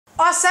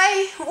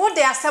Osai, wo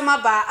de asema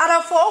ba,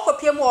 arafo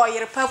okopie mu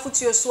oyirpa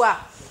futuo so a.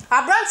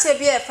 Abrante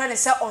bi e friend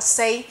say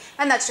osai,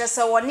 na kire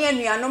say woni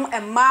anuanom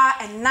emma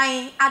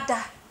enan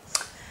ada.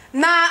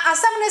 Na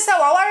asem ne say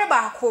waware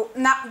baako,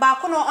 na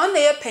baako no on na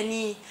ye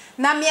pani.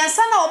 Na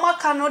miansa na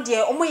omaka no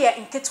de omo ye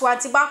nketwa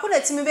nti baako na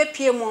timi be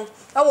pie mu,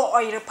 e wo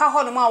oyirpa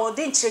ho no ma wo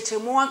de nkirekire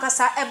mu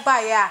wankasa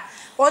eba ya.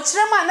 O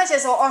kire ma na kire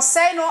say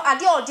osai no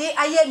ade odi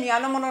aye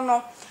anuanom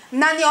no.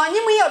 Na ne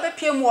onyim ye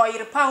obepie mu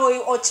oyirpa ho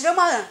o kire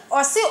ma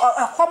o si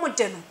ekom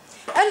de no.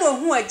 Ena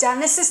ohu agya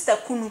ne sister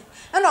kunu.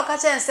 Ena o ka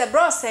kire nse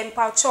bros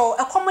empawcho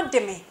ekom de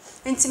me.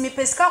 Nti mi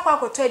pesika kwa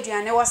akoto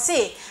aduane wo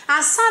se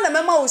ansa na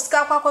mema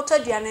usika kwa akoto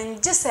aduane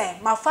nje se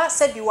mafa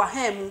sebi wa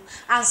ha mu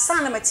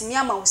ansa na matimi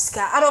ama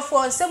usika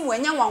arofo nsem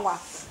wanya nwanwa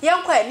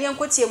yenkwa ene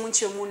yenkotie mu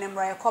nchemu ne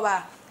mra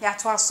yakoba ya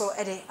to aso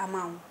ede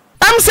amawo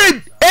am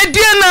said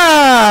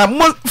ediena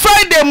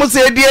Friday mu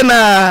se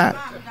ediena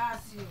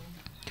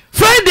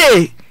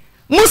Friday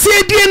mu se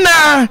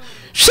ediena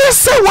hwe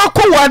se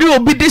wakoware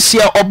obi de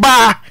hia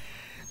oba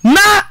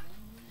na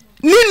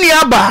nini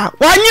aba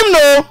wanyim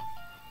no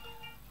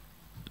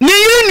ni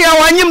yiri a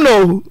wanyim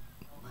no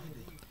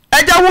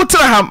aja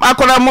wutraham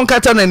akora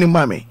monkata na ni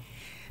mame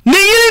ni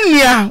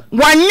yiri a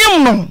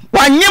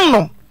wanyim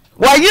no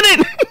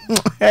wayiri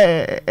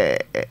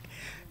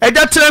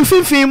aja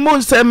tramfifin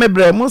mo se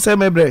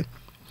mebre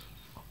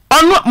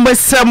ono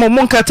mesremo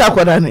monkata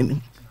akora na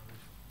ni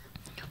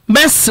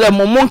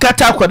mesremo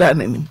monkata akora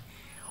na ni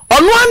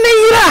ono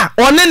anira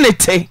one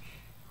nete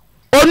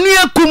onu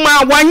akuma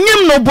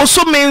wanyim no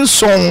boso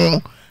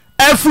menson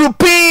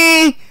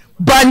afrupi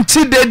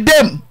banchi de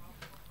dem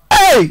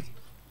hey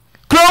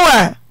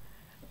krowa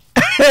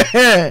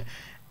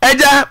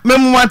eja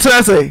memu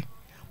matrase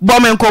bo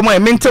men komo e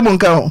mentemu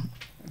nka ho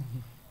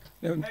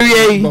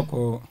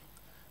boko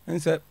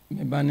ense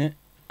me bane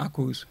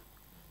akos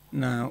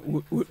na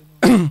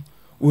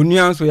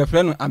onuan so ya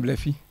frɛ no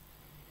ablafi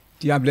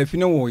ti ablafi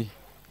no wo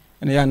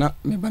ene ya na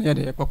me bane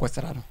de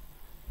kokosara no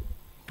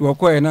to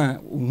okoe na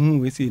ohun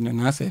we si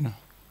na ase no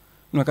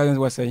no ka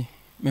wa sai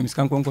me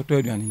miskan konkoto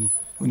aduane ni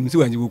onimsi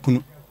wanji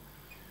wokunu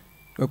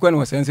okwan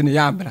wa sense ne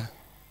ya abra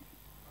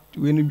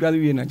we ni dwale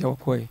we na jaw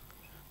koy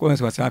ko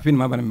so sa afin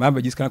ma bana ma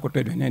ba jiska ko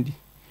to do nandi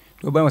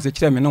to ba wa se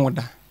kire me no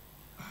woda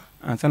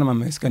ansa na ma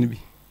meska ni bi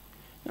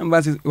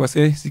amba se wa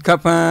se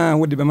sikapa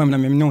wodi be ma na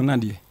me ne wona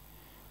de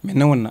me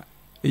ne wona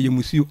eye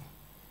musuo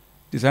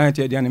design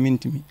ti dia na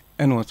mintimi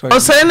ene wo so o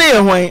se ne ye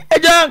hwan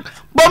eja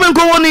bo me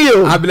ko woni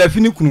yo abla fi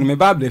ni kunu me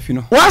ba abla fi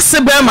no wa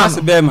se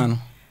be ma no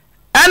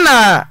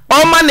ana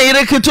o ma ne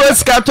ire kito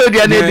sika to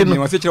dia na di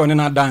no wa se kire woni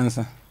na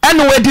dance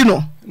ene wadi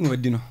no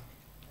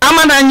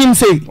amana anyim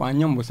sei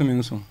wanyam bo se me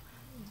nso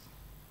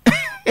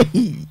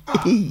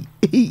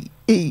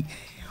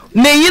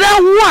ne yira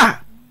wa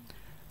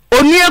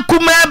oni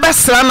akuma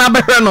besra na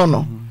behwe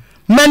no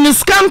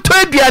manuskan to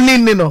aduane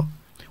ni no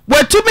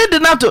watumi de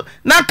nato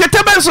na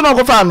ketebe nso no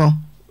kofa no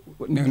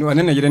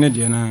ne yire ne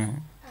die na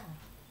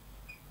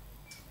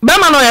be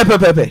ma no ye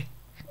pepepe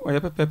o ye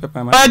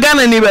pepepe ma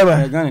Gana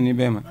ni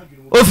be ma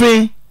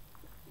ofri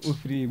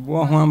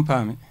bo ho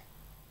ampa me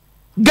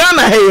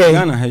Gana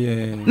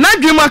heye na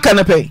dwuma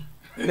kanepe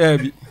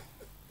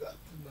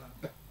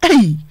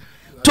bi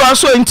to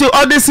aso nti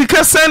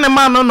odesika sen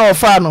ma no na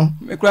ofa no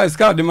me kra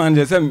sika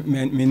demand se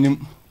menim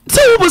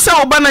se wo se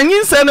oba na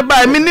nyinse ne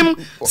ba menim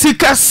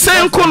sika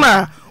sen ko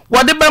na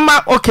wode be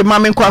ma okay ma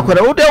men ko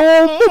akwara wo de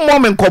wo mo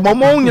men ko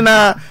mo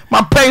nyina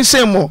ma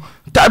pension mo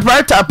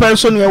typewriter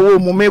pension ye wo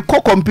mo me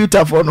ko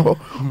computer for no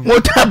mo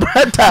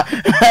typewriter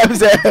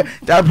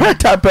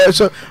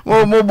pension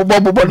mo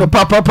bobo no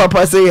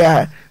papa say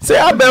ya say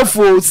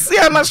abefo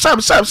see na sharp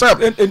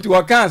enti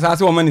wa kan sa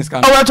se wo manis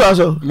kan o to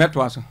aso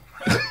meto aso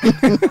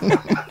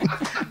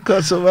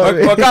koso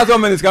wa kan so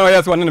manis kan wa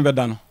yes won ne be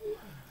da no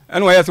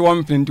ene wa yes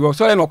won print wo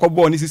so e no ko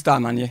bo ni sister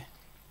amane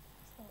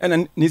ena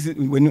ni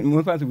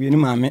mo fa so we ni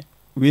maame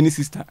we ni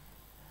sister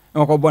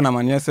e ko bo na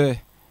amane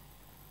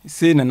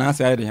se na na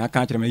say de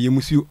aka kire me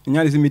yemusuo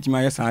nya de se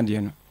metima yes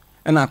ade no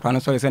ena akra no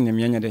so se ne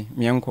menye de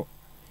menko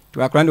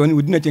to akra de oni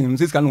wudi na chen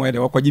sister no we de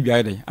wo kwaji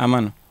bia de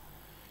ama no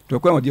to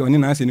kwa wodi oni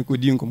na se ni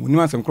kodi nkomo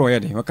ni asem kro ye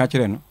de wo ka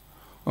kire no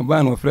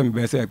oba na ofre me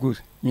be se akos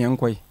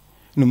menko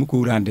no mu ko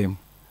wura dem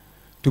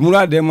to mu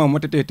wura dem mo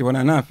tetete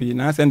wona na afi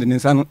na send ni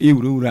nsa no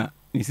ewura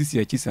ni sisi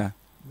achi sa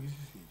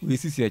we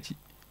sisi achi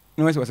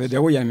no we se de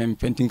wo ya me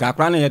pentin ka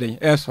akra na ye de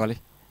e sole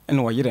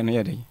ena wo yire no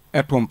ye de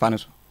e to mpa no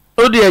so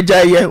odi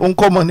eja ye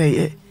nkomo na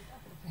ye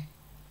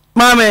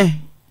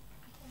mame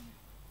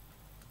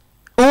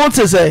won't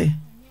say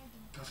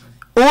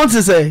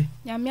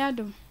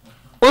Yamiadum.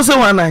 Also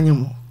one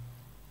animal.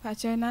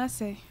 Pacha na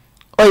say.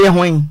 Oye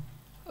hwen.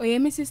 Oye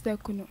mi sister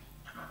kunu.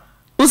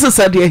 Usa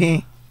sadie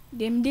he.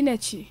 Dem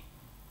dinachi.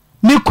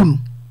 Ni kunu.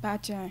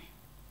 Pacha.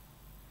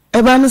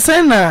 Eba ne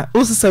say na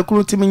usa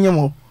sakuru timi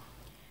nyemo.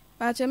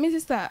 Pacha mi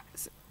sister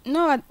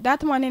no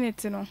that morning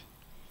it no.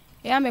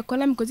 Ya me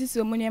kola mi kosisi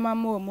omuni ma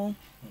mo.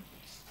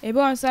 Ebe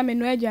on sa me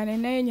no aduane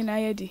na nyina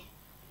yedi.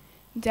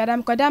 Nti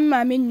adam kodam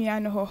ma me nua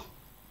no ho.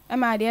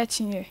 Ama ade a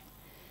chinye.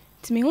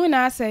 Timi hu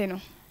na asai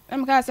no.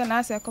 Am ka asa na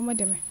asai komo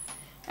de me.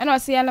 ɛna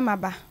ɔse yɛle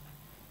maba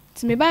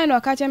nti mebae na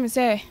ɔka kyɛ me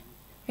sɛ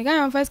meka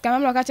yɛ mfa sika ma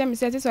na ɔka kyɛ me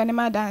sɛ te sɛ ɔne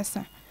ma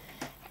dansa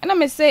ɛna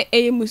me sɛ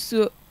ɛyɛ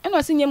musuo ɛna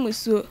ɔse nyɛ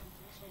musuo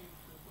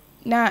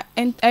na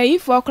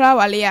ayifoɔ koraa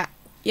wale a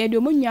yɛde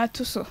ɔmo nua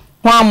to so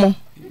hwamo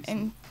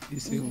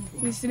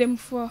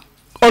Isiremfoɔ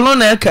ɔno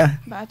na ɛka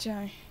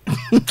baakyan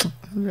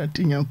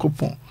ati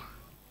nyankopɔn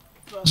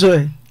so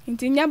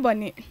nti nya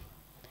bɔne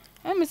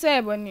ɛme sɛ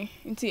yɛ bɔne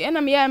nti ɛna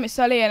meyɛ me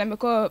sɔre yɛ na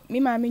mekɔ me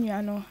maame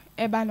nua no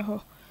ɛba no hɔ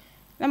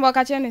na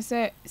mbɔka kyerɛ ne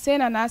sɛ sei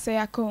na naasɛ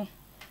yɛaka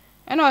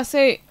ɛna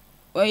ɔse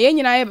yɛ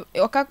nyinaa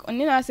ɔka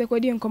ɔne naasɛ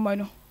kɔdi nkɔmmɔ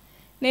no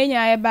na yɛ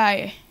nyinaa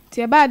yɛbaeɛ nti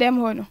yɛbaa dɛm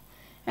hɔ no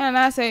ɛna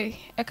naasɛ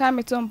ɛka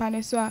me to mpa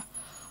ne so a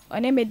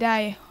ɔne me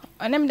daeɛ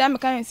ɔne me da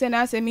meka ne sɛ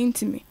naasɛ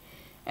mentimi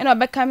ɛna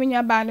ɔbɛka me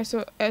nua baa no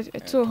so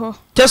ɛtoo hɔ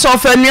kyɛ sɛ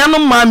ɔfa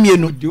nnuanom maa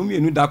mmienu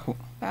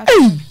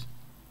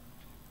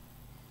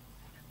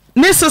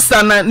ne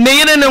sister na ne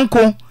yere ne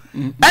nko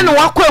ɛna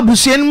wakɔ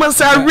abusua no mu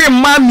sa we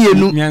maa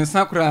mmienu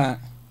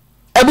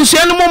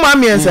abusua no mu maa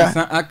mmiɛnsa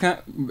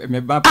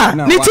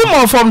ne ti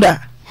mɔ fam da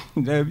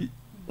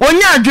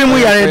onye adwe mu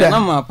yare da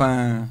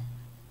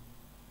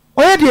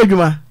ɔyɛ de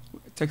adwuma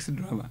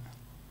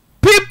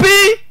pipi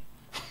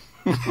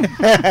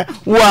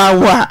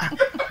wa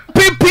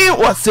pipi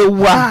wɔse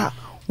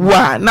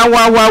wa na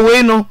wa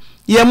wei no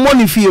yɛ mmɔ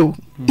ne fie o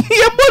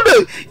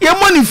yɛ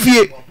mmɔ ne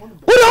fie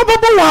wode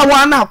wobɛbɔ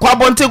wa na akɔ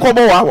abɔnte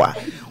kɔbɔ wa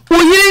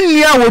woyere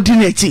nnua a wɔdi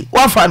n'akyi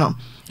wafa no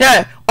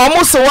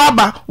ɔmo se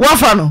waba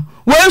wafa no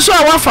wei nso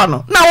a wafa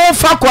no na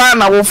wofa kɔ a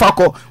na wofa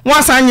kɔ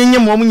woasa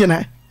anyenyem ɔmo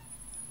nyinaa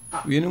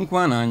wei nko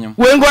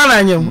ana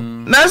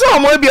anyem na sɛ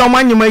ɔmo bi ɔmo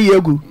anyem ayi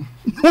agu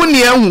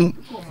wonni ahu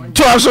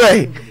toa so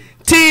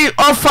ti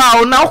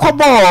ɔfa na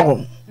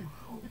wokɔbɔ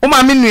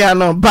woma me nua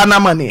no ba na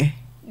maneɛ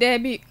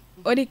dabi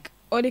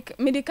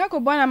medika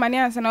kɔbɔ na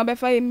maneɛ ansa na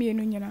ɔbɛfa yɛ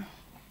mmienu nyinaa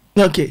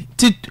okay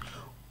ti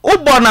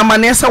wobɔ na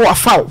maneɛ sɛ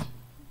wafa wo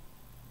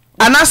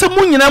anaasɛ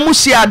mu nyina mu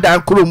hyia ada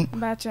kurom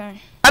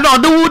ana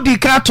ɔde wo di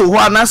ka to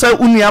hɔ anaasɛ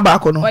wo nua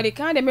baako no ɔde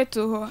ka de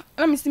meto hɔ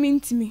na mesimi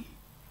ntimi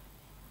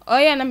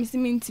ɔyɛ na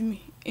mesimi ntimi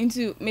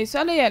nti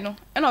mesɔle yɛ no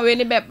ɛna ɔwɛ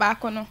ne bɛ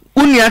baako no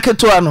wo nua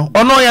ketewa no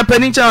ɔno yɛ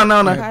pani kyɛn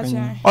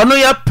ɔna ɔno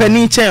yɛ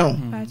pani kyɛn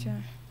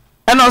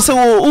ɛna ɔsɛ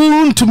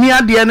wo ntumi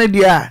adeɛ no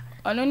deɛ a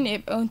ɔno ne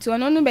nti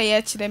ɔno no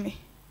bɛyɛ kyerɛ me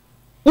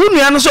wo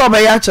nua no sɛ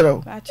ɔbɛyɛ akyerɛ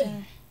wo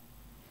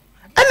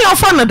ɛne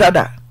ɔfa no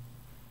dada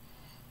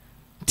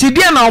nti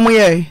deɛ na ɔmo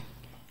yɛ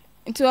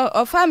nti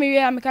ɔfa me wie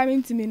a meka me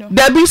ntumi no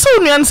dabi sɛ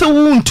wo nua no sɛ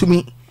wo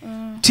ntumi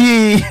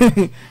nti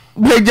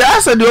bɛgya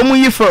asɛ deɛ ɔmo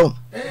yi fam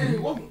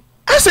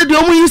asɛ deɛ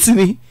ɔmo yi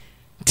sini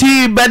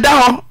nti bɛda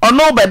hɔ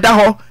ɔno bɛda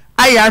hɔ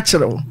ayɛ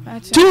akyerɛ wo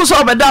nti wo sɛ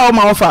ɔbɛda hɔ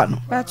ma wɔfa no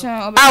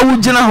a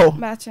wogyina hɔ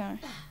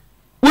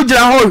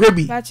wogyina hɔ ɔhwɛ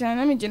bi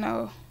na megyina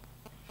hɔ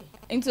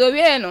nti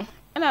owie no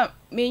ɛna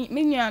me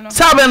nua no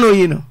sɛ wobɛ na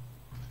oyi no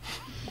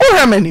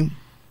wohwɛ m'anim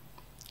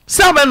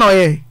sɛ wobɛ na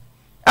ɔyɛ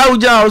a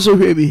wogyina hɔ so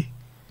hwɛ bi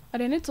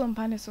ɔde ne to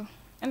mpa ne so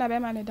ɛna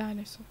bɛma ne daa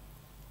ne so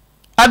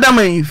Adam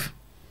and Eve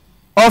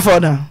all fall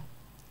down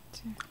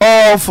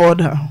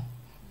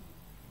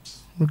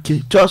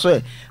okay just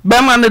so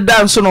bɛma ne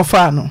daa nso no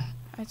faa no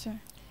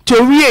nti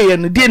owie yɛ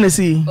no deɛ ne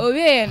si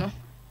owie no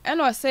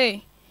ɛna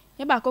ɔsɛ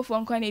yɛ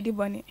baakɔfoɔ nkwa na ɛdi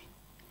bɔne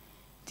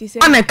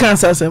ɔne ka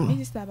nsasɛm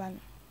wo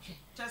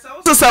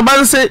sisa ba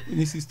no sɛ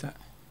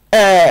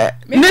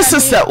ne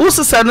sisa wo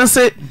sisa no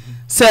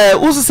sɛ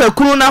wo sisa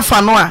kunu no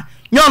afa no a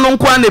nyɛ ɔno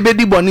nko a na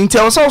ɛbɛdi bɔne nti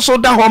ɛwɔ sɛ wo so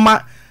da hɔ ma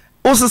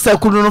wo sisa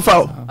kunu no fa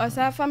wo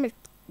ɔsa fa me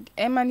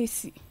ɛma ne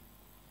si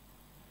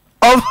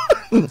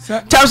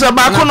kyɛw sɛ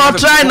baako no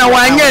ɔtrae na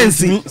wanyɛ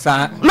nsi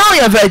na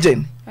ɔyɛ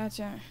virgin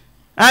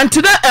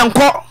anti dɛ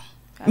ɛnkɔ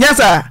nyɛ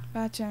saa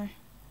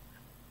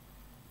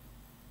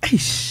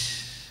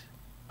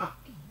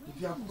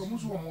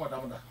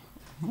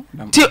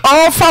nti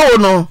ɔfa wo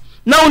no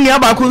na wo nua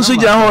baako nso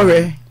gyina hɔ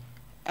hwɛ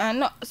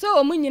sɛ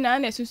ɔmo nyinaa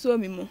na ɛsusoo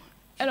me mu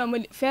ɛna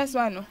ɔmo first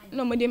one no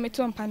na ɔmo de me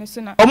to mpa ne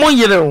so na ɔmo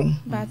yere wo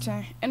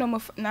baakyan ɛna ɔmo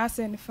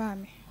naasɛ ne faa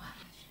me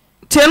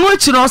nti ɛno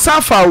akyi no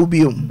ɔsa fa wo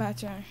biom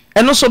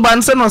ɛno so ba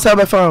no sɛ na ɔsa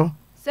bɛfa wo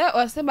sɛ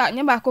ɔsɛ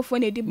nyɛ baakofoɔ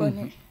na ɛdi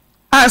bɔne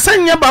sɛ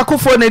nyɛ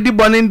baakofoɔ na ɛdi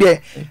bɔne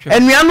deɛ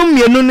anuanom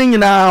mmienu no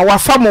nyinaa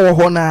wafa mo wɔ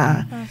hɔ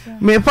naa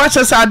mepa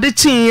kyɛ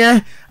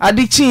sɛ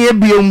ade kyeeɛ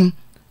biom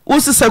wo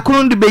sisa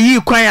kunu de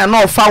bɛyii kwan a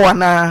na ɔfa wa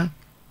naa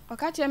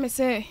ɔka kyerɛ me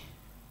sɛ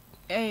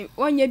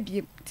wɔnyɛ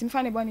biem nti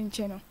mfa ne bɔne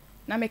nkyɛ no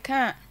na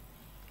meka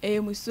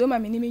musuo ma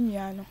mene me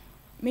nua no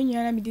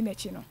na medi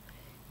n'akyi no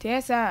nti ɛyɛ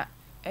sɛ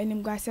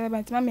animguasɛ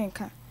ba nti ma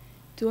menka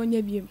nti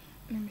wɔnyɛ biem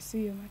na mesi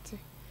yɛ mate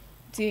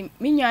nti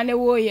me nua ne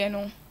wɔyɛ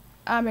no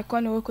a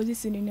mekɔ no wɔkɔsi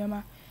si ne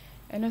nneɛma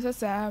ɛno sɛ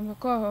saa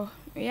mekɔ hɔ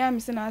ɛyɛ a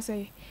mese na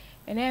asɛ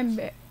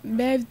ɛnɛ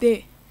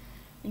birthday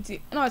nti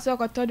na ɔsɛ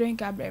ɔkɔtɔ drink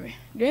abrɛ me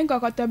drink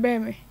ɔkɔtɔ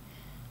brɛ me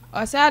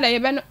ɔsɛ da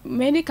yɛbɛ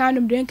medi ka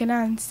nom drink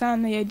na ansa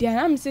na yɛdi a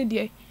na mese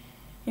deɛ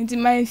nti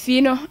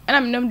mamfii no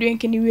ɛna menom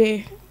drink ne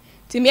wie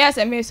nti meyɛ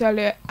sɛ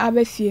mesɔre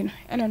aba fie no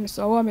ɛna no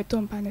so ɔwɔ meto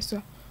mpa ne so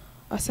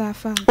ɔsa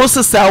fa wo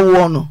sesa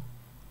woɔ no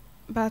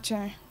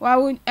bakyɛn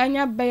wawo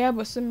anya bɛyɛ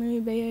bɔsome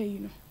bɛyɛ yi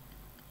no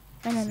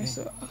ana me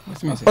so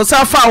o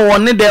sa fa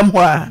won dem ho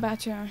a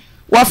bacha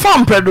wa fa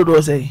mpredo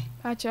do say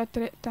bacha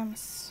 3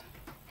 times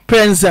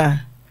prensa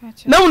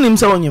na unim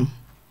sa onyim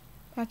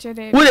bacha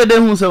de wo de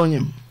hu sa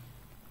onyim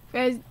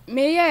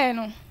me ye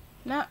no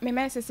na me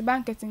message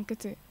banket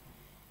nkete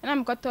na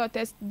me koto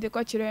test de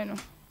ko kire no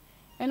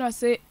eno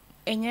se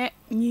enye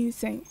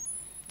nyinsen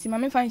ti ma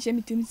me fa nche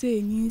mitim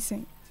se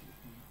nyinsen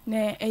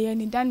na eye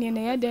ni daniel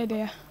na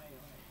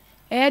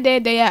ye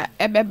de ya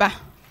ebeba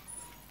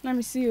na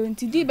me si o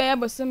nti di be ya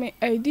bosome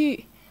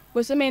di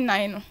bosome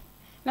nan no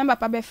na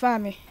papa be fa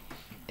me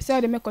se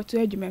o de me koto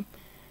adwumam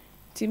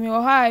ti me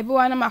o ha e bi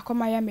wa na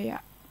makoma ya me ya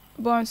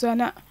bon so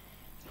na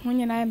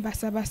hunye na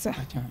basa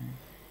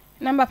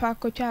na papa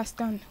kocha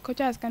scan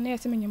na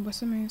yesi me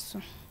nyimboso me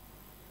nso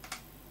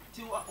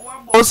ti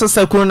wa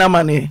sasa kunu na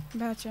mane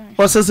bacha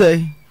o sasa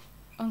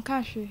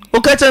onka hwe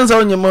o ka chen sa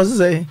onyim o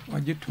sasa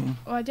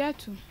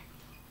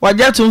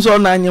wajatu so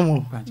na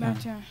anyim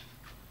bacha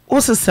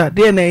o sasa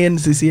de na yen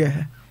sisi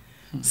ya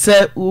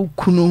se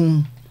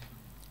kunu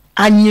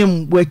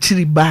anyim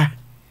wachiri ba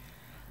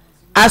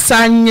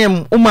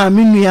asanyim o ma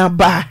menua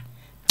ba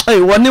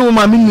woni o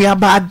ma menua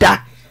ba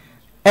da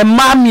e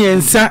ma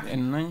miensa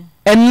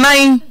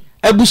enan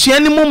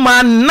abusuani mu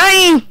ma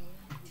nan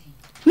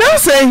na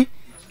say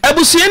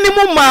abusuani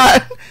mu ma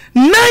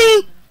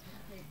nan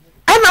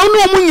ana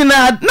onu mu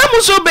nyina na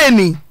mu so be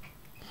ni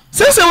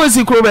sese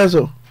wesi kro be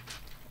so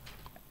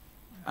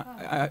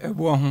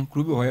ebo ho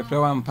kro bi ho ye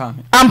frewa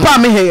ampa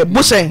me he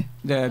busen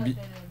da bi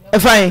e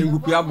fine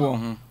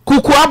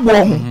kuku abo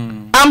ho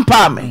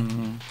ampa me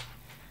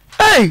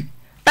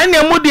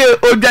ene mu de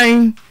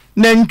odwan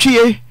na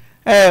ntwie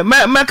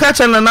me ka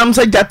cha na nam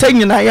se jata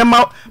nyina ye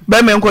ma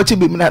be me nkochi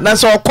bi mina na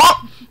so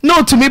okọ na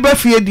otumi ba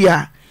fie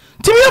dia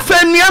timi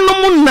fa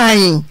nuanom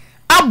nan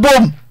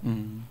abom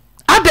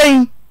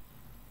adan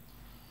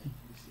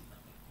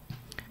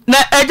na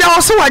eja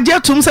wo se waje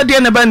tum se de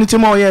na ba ni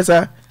timi o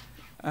yesa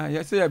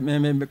yes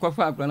me ko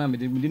fa akra na me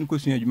de ko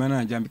sun adwuma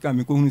na jam ka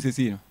me ko hunu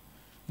sesi no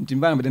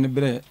ntimba na me de ne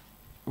bre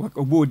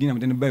obo odi na me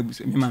de ne ba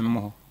me ma me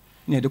mo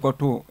ne de ko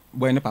to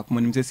boy ne papa mo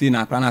nim sesi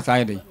na akra na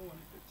sai de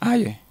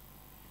aye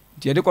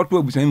ti de ko to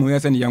abusan mu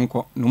yesa ne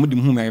yanko no mu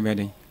dim hu me be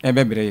den e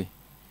be bre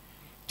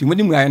ti mu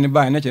dim aye ne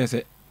ba na kire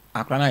se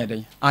akra na ye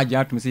den aje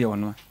atum se ye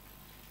wono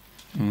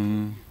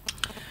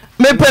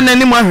me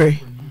penani mo hwe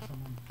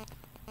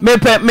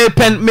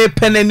me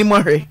penani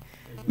mo hwe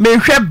me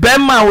hwe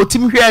bema o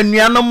timi hwe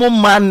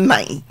anuanom ma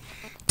nan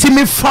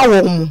timi fa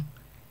wo mu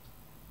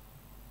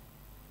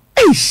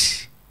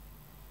eish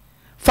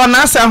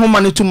fanasa ho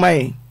mane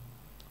tumai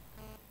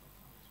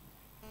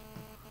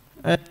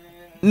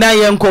na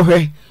yenko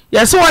hwe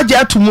yesi waje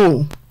atum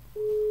o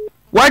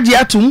waje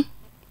atum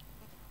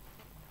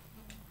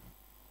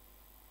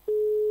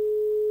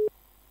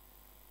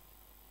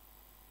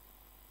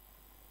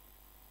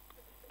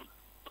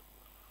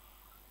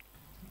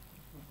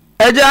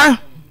eja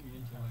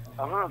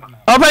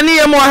opa ni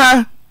yemo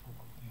ha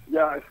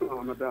ya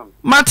so madam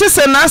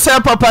matise na se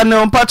papa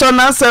ne pacho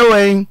na se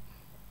wen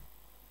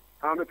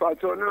me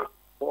pacho na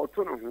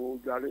oto no ho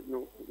gare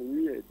no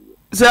ni edi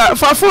se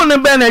fa phone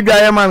be na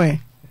dwaye ma me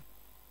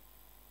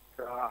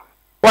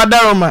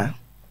wadaroma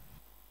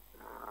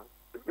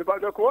me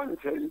pacho ko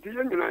nche nti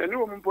yenyina ene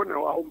wo mpo na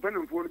wa mpo na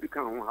mpo bi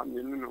kan ho ha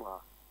me no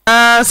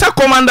wa sa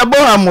commander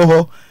boham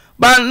ho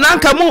ba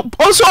nanka mu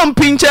onso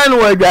mpinche no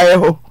wa dwaye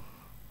ho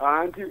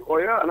anti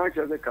oya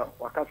anache ka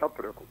wakasa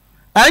preko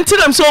anti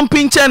nam so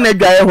mpinche na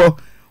dwaye ho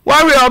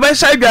wari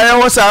obesha dwaye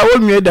ho sa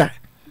wonwie da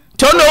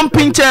tono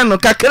mpinche no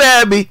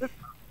kakra bi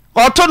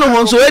oto no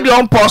ho so e di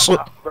on poso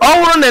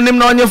onwuru nanim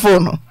na onye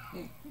phone no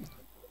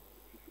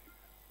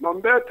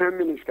mambe 10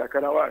 minutes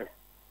kakra wa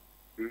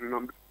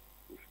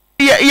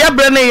ya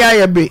brene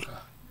ya be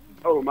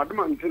oh madam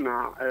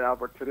antina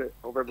abotre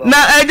obeba na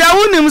eja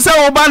wonim se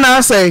wo ba na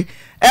asai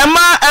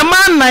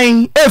ema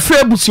nan efre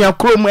abusua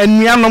krom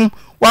anuanom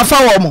wafa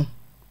wo mo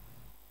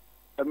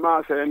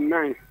ema se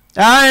nan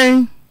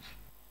ai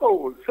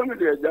oh some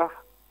de eja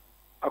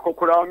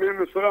akokora me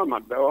me sora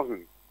mada wo hu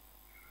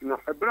na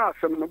ebra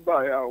asem no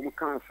ba ya o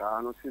kan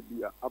saa no se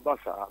bia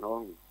abasa no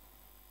hu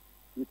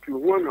itu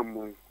ho na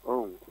mo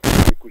oh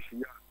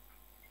ikushia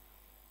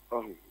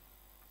oh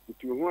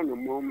itu ho na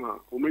mo ma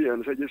o me ya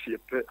no se je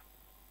pe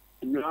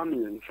nyame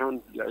nsan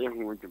ya ye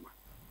ho djuma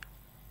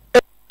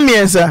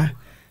miensa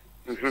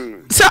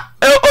sa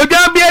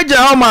oja bi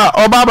eja ho ma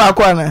oba ba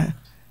kwa na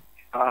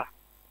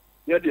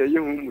ya de ye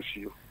ho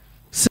musio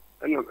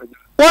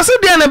wose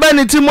de na ba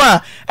ni timu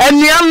a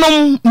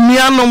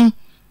nuanom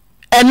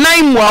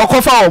enan mu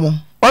akofa wo mo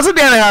wose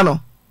de na ya no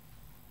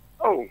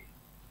oh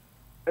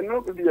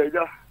eno bi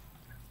ya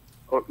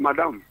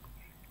madam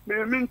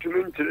me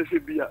mintumi ntere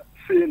bia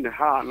sei ne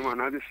ha no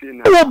na de sei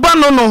na wo ba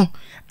no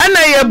ana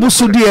ye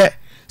busude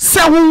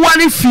se wo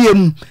ware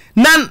fiem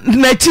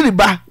na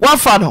chiriba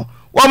wafa no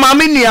wo ma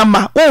me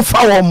nuama wo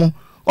fa wo mo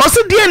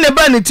wose de na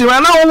ba ni timu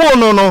na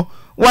wo no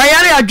wa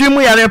yare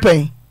adwemu yare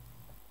pen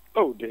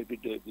oh David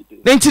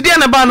nti de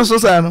na ba no so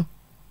sa no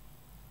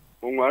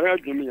onware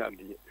adwemu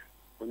yare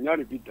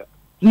onyare bida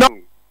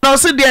no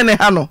se de ne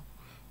ha no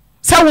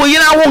sa wo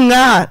yina wo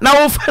nga na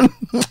wo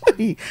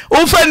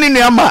fa ni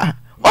niama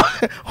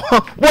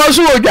wo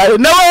so wo dware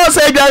na wo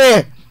se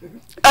dware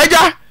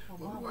aja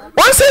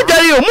won se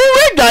dware o mu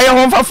we dware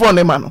ho fa fo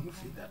ne ma no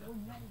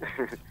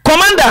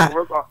commander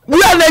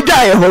wura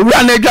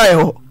na dware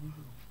ho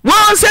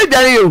won se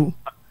dware o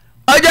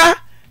aja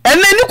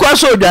ene ni kwa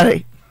so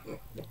dware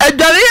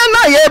adware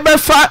na ye be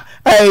fa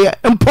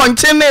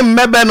mponche ne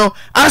mmebe no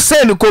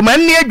ase ni koma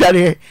ni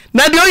adware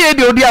na de oye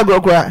de odi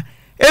agrokora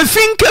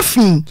efin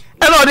kefin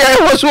ena odi aye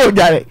wo so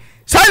dware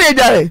sa ne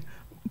dware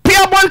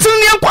pia bontin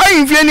ni kwa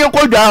infie ni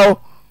ko dwa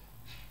ho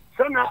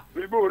sana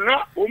bibo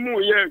na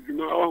omu ye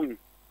adwuma ohun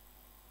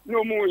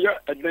no mu ye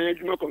adan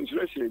adwuma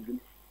consultation adwuma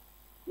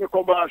ne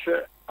ko ba se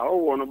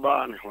awo no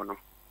ba ne ho no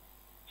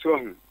so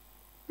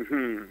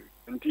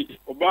nti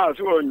oba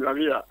so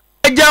onware a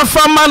eja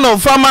fama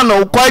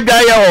no kwa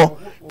dwa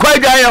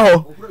ye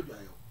ho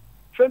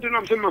senti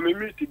na mse mama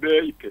meet be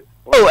ipe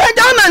oh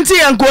eja na nti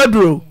yanko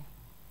aduro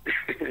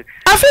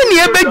afi ni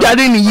ebe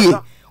dware ni yi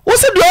wo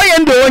se do ye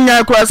ndo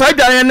onya kura sa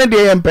dware ne de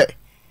ye mpe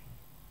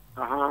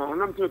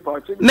na mse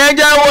pa che na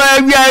eja wo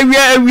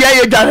awia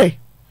ye dware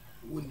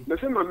na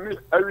se mama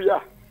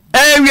awia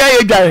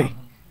ye dware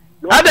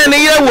ada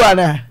ne ye wu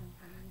ana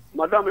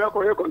madam ya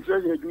ko ye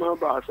control adwuma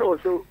ba so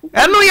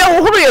enu ye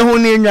wo huru ye hu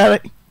ni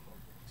nyare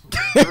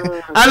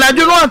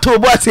anadwo no ato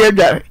bo ase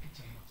adware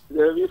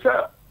ye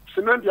sa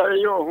cement ya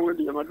ye ho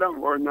di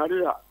madam wo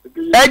nare a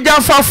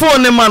eja fa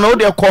phone ma no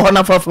de ko ho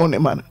na fa phone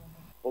ma no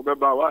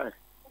obeba wa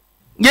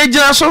ye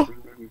jira so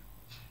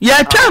ye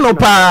twa no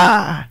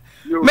pa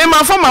me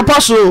ma fa ma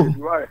paso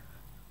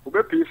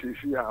obe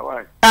pcc ya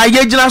wa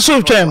ye jira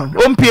so twa no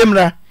o mpie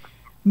mra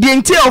de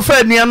nti o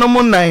fa nia no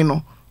mu nan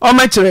no o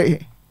ma kire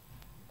ye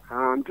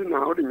nti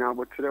na o de nya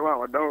botre wa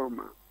wada o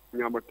ma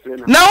nya botre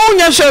na o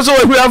nya hwe so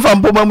o hwira fa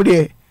mpoma mu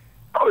de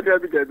o de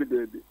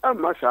bi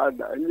amma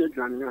saada enye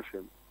jani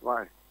asem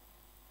why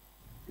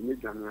enye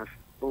jani asem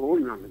o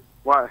nyame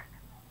why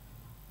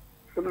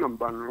sem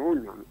namba no o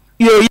nyame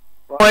yo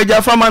o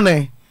eja fa ma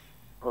ne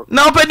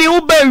na opedi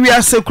wo ba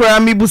wiase kura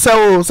mi busa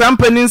wo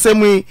sampani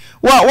nsemu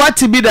wa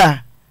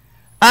tibida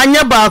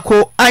anya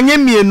baako anya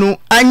mienu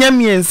anya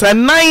miensa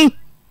nine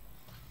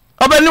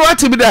obeni wa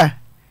tibida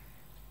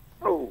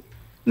oh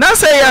na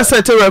say ya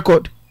set a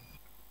record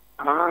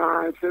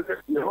it's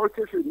the whole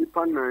case ni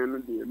pan na no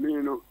de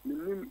me no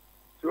ni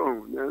so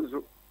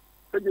nenzo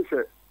eje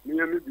se ni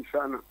ya mi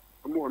bisana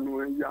mo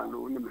no ya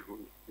no no me ho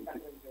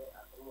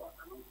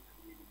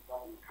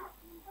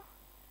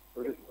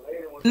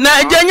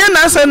na janya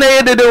na asa na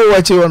ye dede wo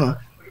wachi wono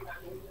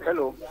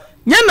hello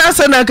nya na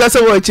asa na ka se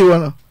wo wachi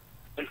wono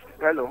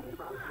hello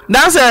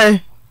na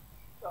say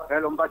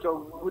hello mpacho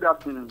good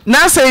afternoon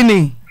na say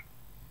ni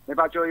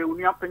mpacho ye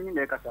uni apanyi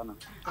na kasa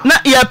na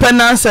ya pe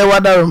na say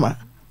wadaruma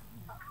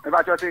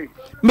mpacho te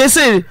me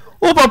say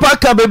o papa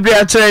ka bebre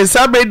a kire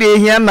sabe de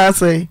hia na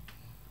say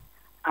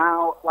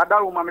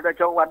wadaruma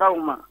mpacho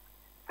wadaruma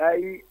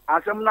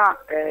asem na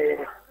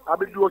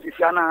abedu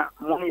osisia na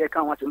mo ye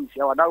kan wasem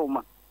sia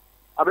wadaruma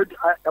abedu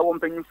ewo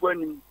mpanyinfo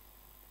anim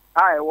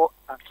ewo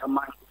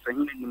asama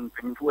fanyin anim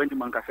mpanyinfo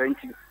anim ankasa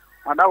nti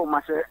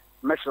wadaruma se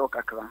mesho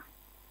kakra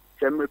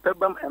se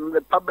mrepebam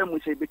emrepabam mu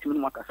se betimi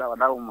no makasa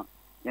wadaruma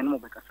ne no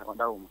bekasa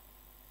wadaruma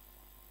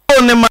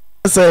o ne ma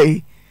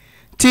say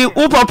ti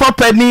u papa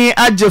pani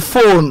age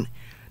phone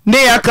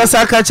ne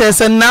yakasa ka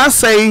chese na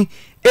say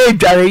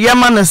edware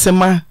yema na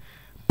sema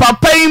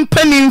papa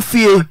impani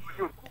fie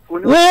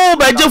wo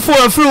beje fo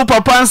afru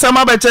papa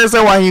nsama be chese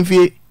wa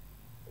himfie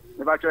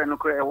ne ba cho no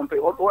kra e won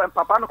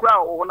papa no kra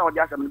o na o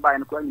dia sam ba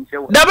no kra ni se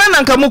wo da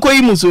ben nka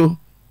mukoyi muso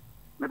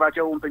ne ba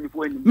cho won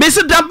panifo ani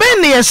mesi da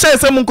ben ne ye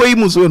chese mukoyi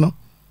muso no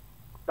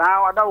da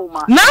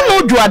wadaruma na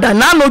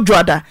no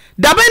juada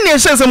da ben ne ye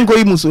chese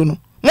mukoyi muso no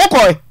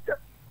mukoyi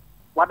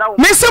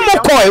mesi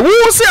mukoyi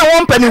wo se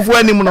won panifo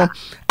ani mu no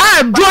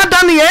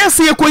juada ne ye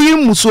se koyi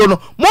muso no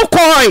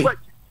mukoyi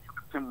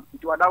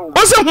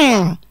o se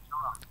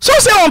so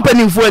se won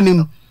panifo ani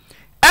mu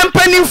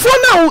empanifo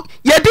na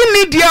ye di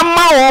ni dia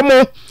ma o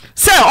mo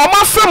se o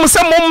ma frem se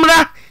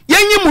momra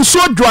yenyi muso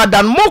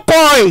juada no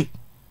mukoyi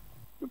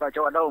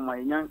mpacho wadaruma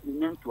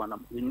nyantu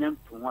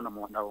wana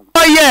mo wadaruma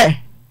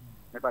oye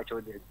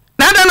mpacho de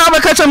na da na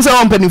obeka chem se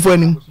won panifo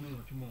ani mu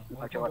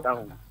mpacho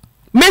wadaruma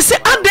mesi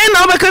aden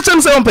na obeka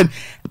chem se won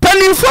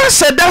panifo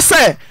sheda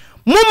se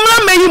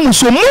momra meyi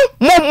muso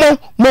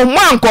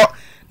mo anko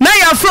na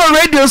ya from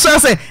radio so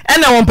se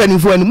ena won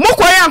panifo ani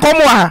mukoyi anko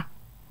mo ha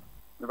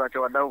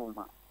mpacho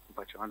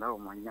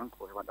wadaruma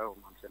nyanko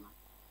wadaruma msema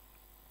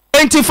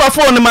enti fa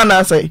phone ma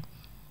na say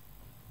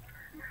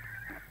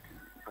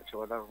mpacho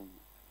wadaruma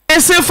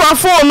esi fa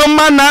phone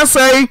ma na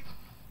say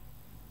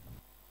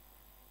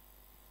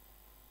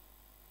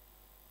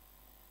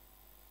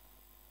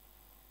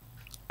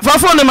fa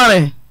phone ma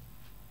ne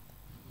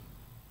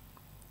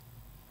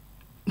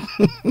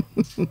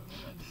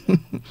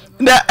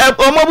da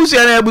omo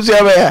busia na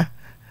busia ba ya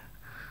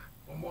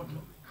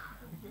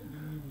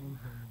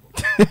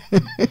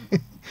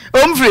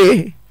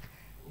omfre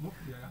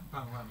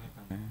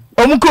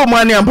omko mu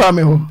ani ampa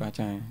me ho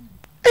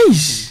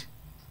eish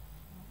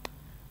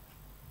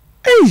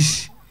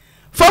eish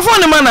fofo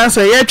ne man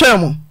answer ye twa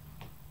mo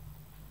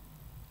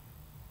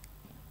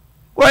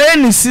why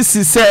ni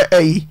sisi say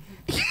ayi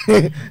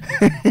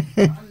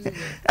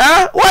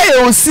ah why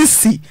o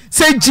sisi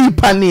say ji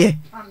panie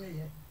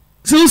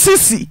so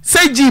sisi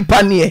say ji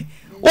panie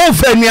o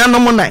fa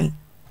nuanom nan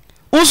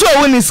wo so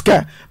woni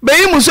ska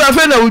beyi mu so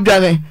afa na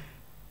wudwane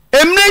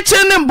emre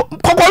che ne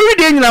kokori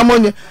de nyina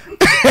monye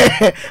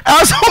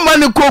aso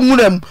man ko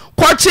muram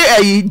kwache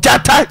ayi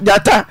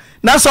jata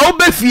na so wo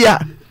be fia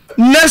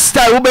next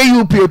time wo be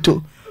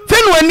upioto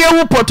fen wani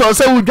ewu poto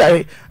se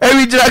wudware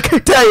ewigira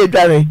keta ye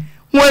dware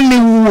wani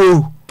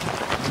wuo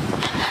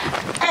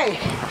hey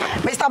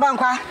Mr.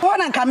 Bankwa,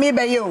 wona nka me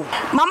be you.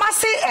 Mama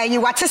say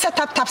you what is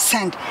tap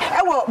send.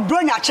 E wo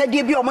bronya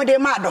chede bi omode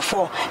ma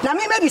adofo. Na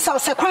me be bisa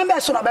se kwan be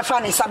so no be fa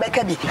ne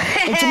sabeka bi.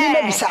 Nti me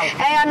be bisa.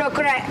 Eh no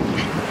kure.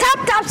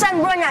 Tap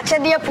send bronya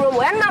chede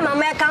promo. En na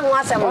mama e ka ho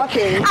asem.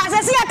 Okay.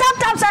 Asese ya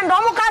tap send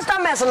omo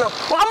customers no.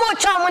 Omo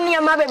cha omo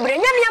niam bebre.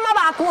 Nya niam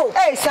ba ko.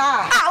 Hey sir.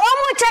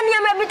 Omo cha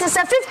niam bi to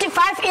say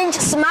 55-inch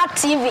smart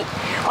TV.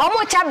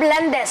 Omo cha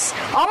blenders,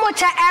 omo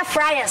cha air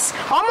fryers,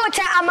 omo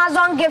cha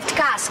Amazon gift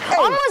cards.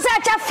 Omo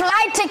cha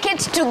flight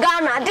tickets to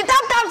Ghana. The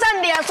tap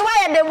send there so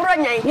why the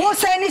bronya. Wo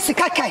say ni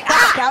sika kai.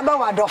 Ka ba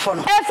wa dofo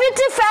no.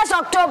 51st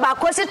October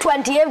kosi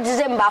 28th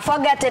December.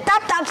 Forget it.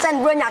 Tap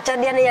send bronya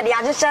chede ne ye de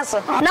agese so.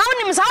 Now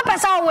nim sa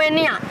pesa we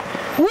ni a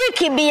week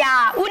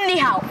bia uni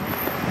how.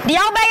 The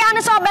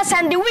Albayans over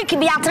send the week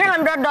be at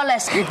 $300,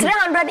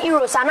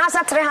 €300, and also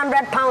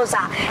 £300.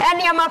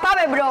 And your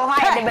papa bro,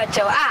 why the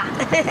better?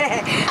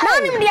 Now,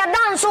 the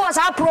dance was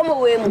our promo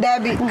with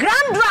Debbie.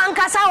 Grand Drunk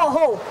as our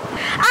ho.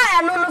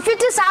 I know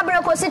 50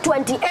 Sabre was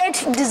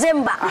 28th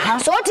December.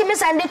 So to me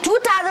send the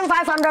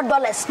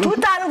 $2,500,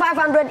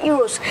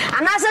 €2,500,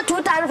 and also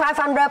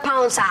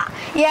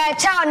 £2,500. Yeah,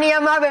 chow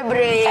near my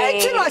baby.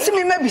 I see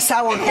me maybe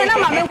sour. And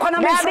I'm a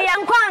Baby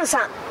and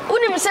Kwanza.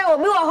 Unim say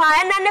obi wo ho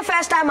and then the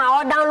first time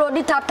I download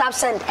the tap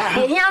send. The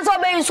hands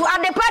obey so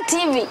at the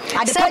TV.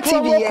 At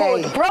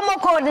the promo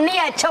code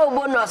near ch0p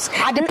bonus.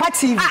 At the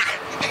TV.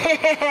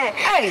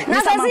 Hey,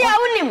 na say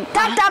unim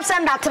tap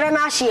send at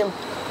Renashim.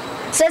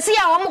 Sesi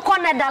ya omo ko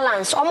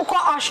Netherlands, omo ko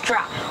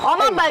Austria,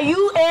 omo ba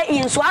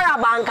UAE so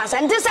Arabankas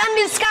and this and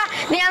this ka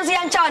ni ansi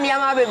ancha ni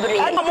ama bebre.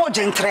 I mo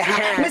gentre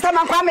ha. Mr.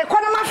 Mankwa me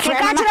kono ma frɛ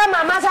ka kire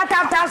mama sa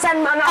tap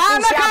send mana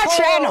finsia. Maka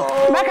kire no.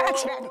 Maka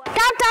kire.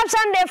 Tap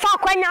send dey fa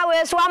kwanya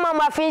we so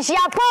mama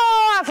finsia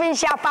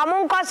pa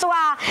mon ko so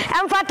a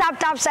emfa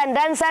tap send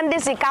then send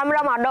this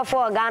camera ma do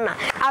for Ghana.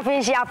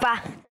 Afinsia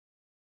pa.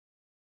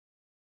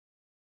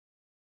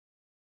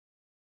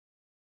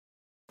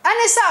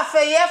 Ani sa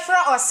fe ye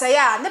fra oseye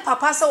a ne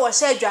papa se wo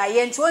hye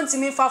adwaye nti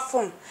ontimi fa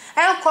phone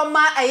enkoma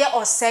eye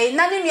oseye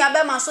na ne nua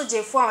be ma so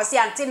je phone o se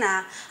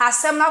antina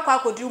asem na kwa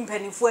koduru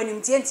mpanifo anim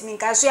ti entimi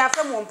nka so ya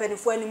fa mo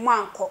mpanifo anim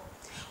anko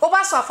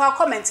oba so afa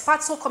comment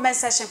fatu comment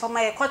section for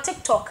my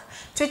TikTok,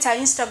 Twitter,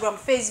 Instagram,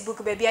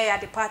 Facebook baby ya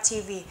de pa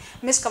TV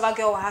Miss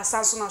Kavage wa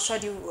Hasan na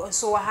shodi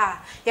so wa ha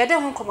ya de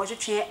ho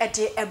komotwetwe e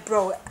de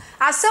ebro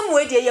asem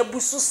we de ye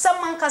busu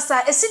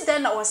samankasa esi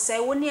den na oseye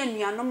woni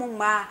anuanom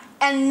ma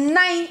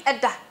ennan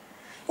eda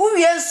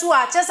uwie nso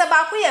a chese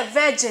ba ko ye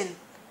virgin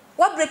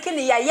wa breaking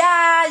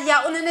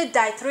ya only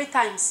die 3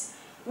 times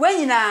when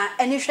nyina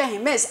eni hwe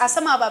him miss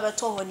asem aba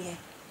beto ho ne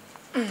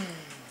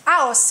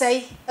a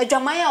oseye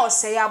adwaman ya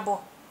oseye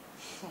abo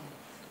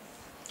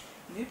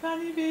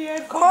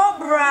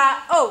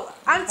Cobra. Oh,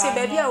 auntie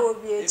baby, I will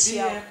be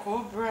a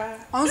cobra.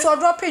 On so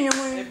dropping you,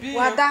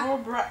 Wada.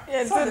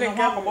 Yes, the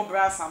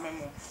cobra, some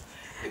more.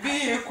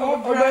 Be a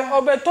cobra,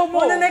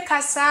 Obetomo, and a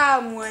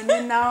Cassam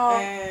when now.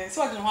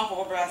 So I don't have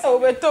cobra.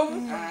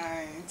 Obetom,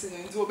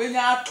 to be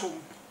a tomb.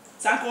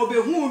 Sanko be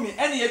whom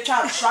any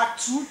child track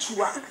to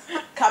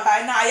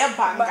Cabana, I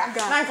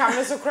banga. I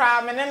come to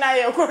cram and then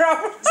I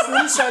cry.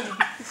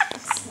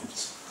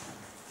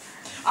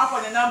 Up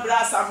on the number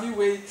as me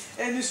way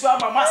and you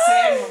swap mama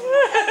say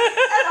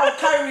I'll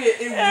carry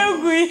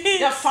it.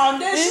 The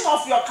foundation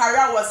of your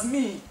career was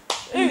me.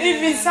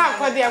 If it's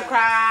what they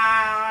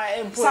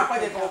cry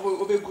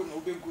obe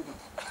good.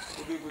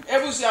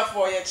 Every year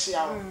for your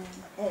child.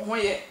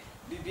 Ye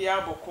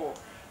bibia boko.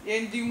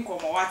 Ye ndi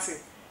nkomo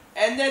wate.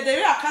 And then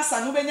there are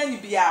kasa no benya ni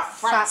bia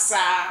fasa.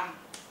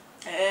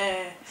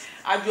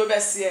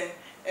 Adwobesie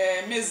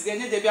Miss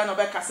Gene de bia no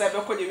be kasa be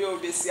ko de we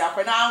obesi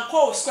akwana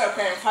anko square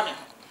kwan family.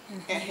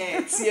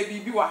 Tie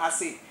bibi wa ha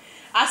se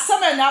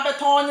asema na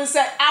beton ni se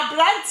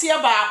abrantie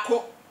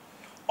baako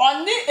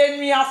oni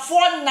enuafo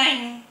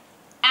 9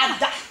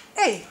 ada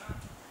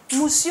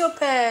musio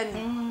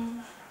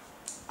pen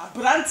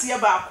abrantie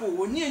baako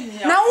oni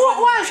enua na wo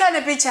hwe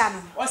ne picture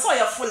no o so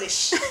you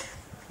foolish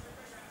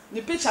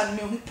ni picture no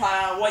me hu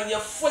pa wo you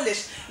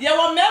foolish ye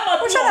wo mema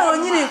bi wo na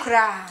onyini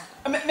kra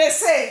me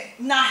say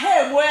na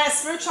hey mo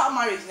spiritual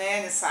marriage na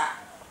ye ni sa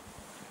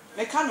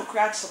me ka no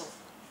kra chiro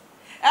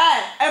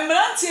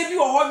emrantie bi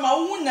wo ho ma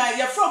wo na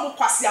ye from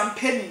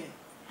kwasiampeni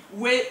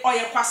we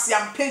oye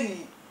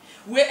kwasiampeni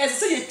we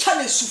ezese ye twa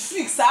ne su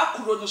free sa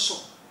akuro no so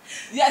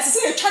ye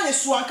ezese ye twa ne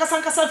su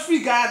ankasa free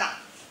Ghana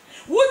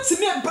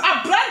wutimi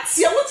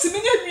abrantie wutimi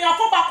ne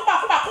nuafo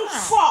bako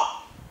fo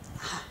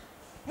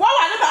wa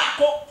ne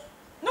bako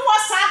ne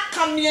wasa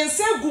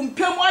kamiense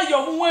gumpem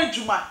ayo mo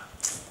adwuma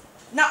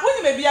na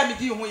woni me bia me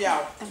di hu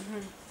yawo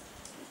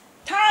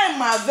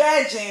time a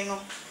virgin no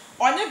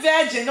onye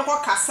virgin ne ko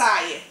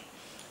kasaye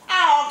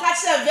o ka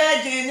che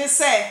virgin ne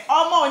se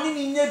o ma oni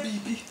ni nya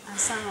bibi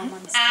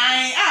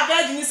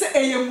virgin ne se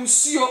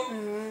eyemusuo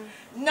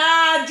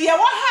na de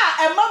wo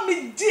ha ema me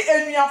di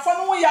enuafo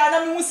no ya na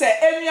me hu se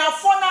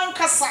enuafo na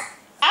nkasa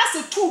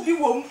ase tu bi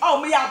wom a o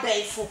me ya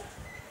baifo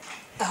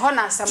ho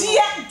na asam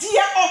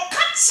dia o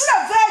ka che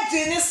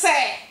virgin ne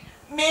se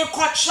me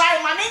ko try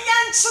ma me nya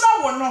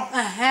nkyere wo no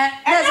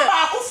ene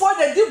ba akofo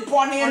de di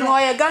bone no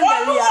ye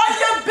gangalia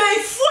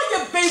ye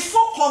beifo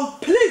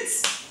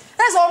complete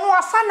that's onu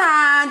afa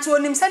na nti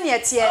onim se ne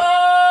etie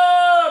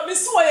me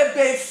so ye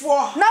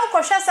beifo na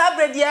ukwohwe sa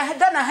abredia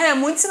da na ha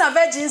mu nti na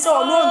virgin se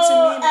onu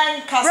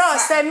ntumi bro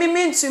say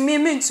me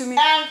ntumi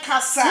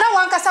enkasa na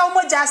wankasa wo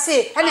moja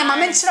se ene ma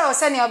me nkyere wo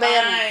se ne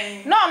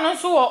obeye no no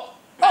so wo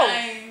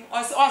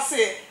o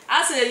say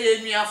ase ye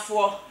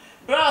nuafo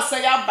bro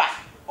say yaba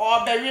o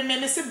beri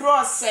me si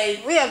bro say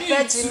we are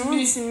virgin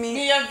ntumi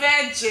me are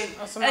virgin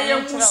eye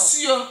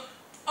musuo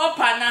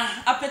opana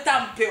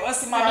apetampe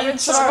osima me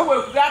nkyere wo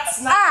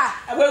eguratsna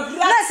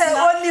na say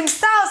onim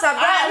styles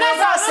abra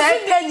na say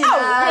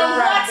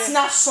penyina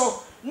na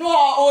so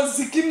no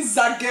ozikim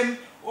zagem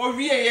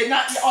owie ye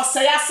na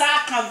osaya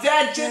sa ka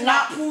virgin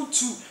na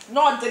putu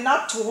no de na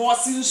to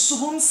horse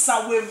nsuhum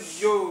sawem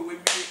yo we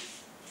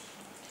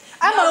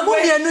ama mu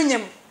bienu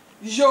nyem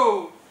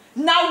yo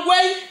na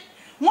wey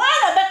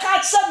one be ka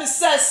che me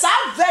say sa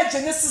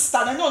virgin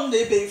sister na no na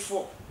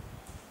beifo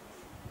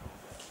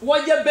wo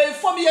ye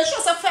beifo me ye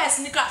sure say first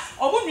nika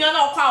omu nua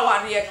na okwa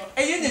aware no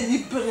eye na ni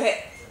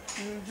bre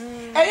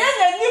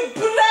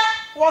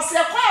wo se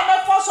kwa me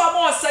fo so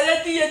mo se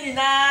ye di ye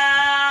nyina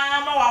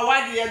ma wa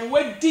aware no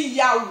we di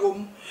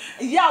yawom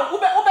yaw wo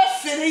be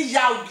fere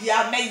yaw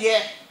bia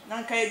meye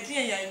nanka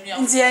edie ya nua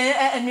nti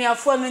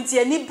enuafo no nti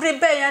ani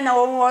brebe ya na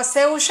wo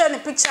se wo hwe ne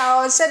picture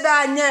o se da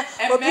anye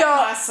obi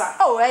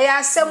o ya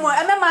asem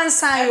emema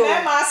nsan yo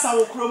emema asa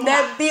wo kromo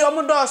da bi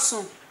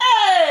omudoso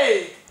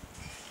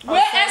we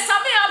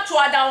esame up to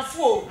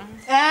adamfo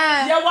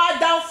ya wa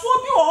adamfo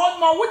bi wo ho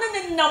ma wo ne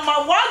nnama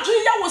wadru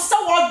ya wo se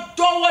wo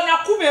do wo na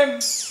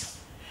kumem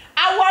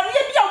awari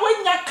bi a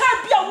wonya ka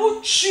bi a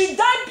wo twi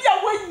da bi a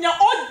wonya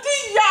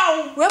odi yaw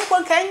we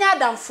mpo kan nya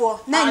adamfo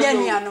na nya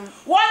nuanom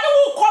woni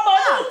wo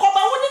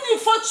koba woni ni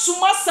fo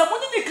tumasem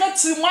woni ni ka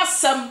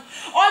tumasem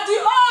odi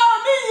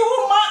me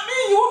you ma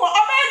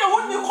o me ne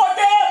woni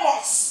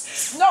Nicodemus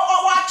no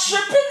o wa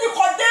ch0p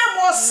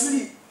Nicodemus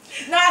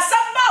na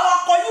asamba wa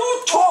ko you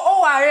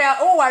o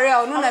ware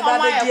o no na ba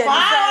be die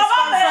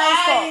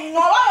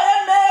no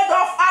made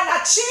of an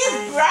chief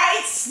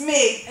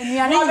bridesmaid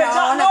no be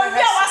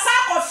wasa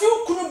kofi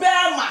ukunu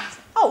bema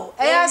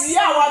yes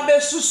ya wa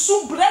be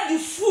susu bread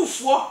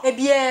fufuo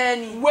ebia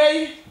ni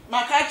we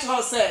maka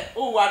chiro say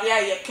o ware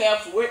aye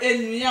careful we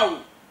enua o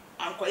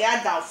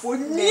ankoya dafo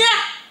nia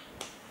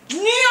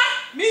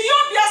mi yo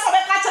bia so be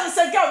ka chiro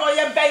say girl no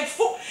ye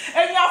beifo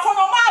enuafo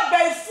no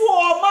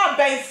ma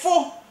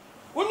beifo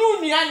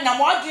unu nua na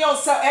mo ade o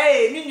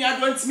say mi nua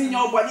don't mi nya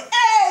obodi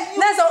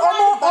Neza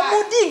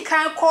omo di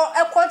nkan ko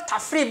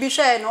tafre bi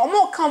hwe no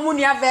omo kan mu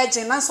nua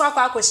virgin na so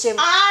akwa akoshem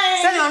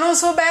se ne ono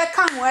so be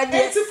ka ho ade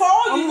enti for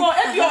all you know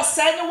e bi o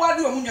say ne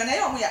wade omo nua na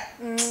ye omo ya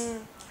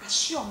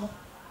ahye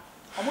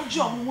omo ji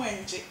omo ho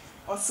enje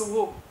o so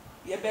wo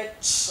ye be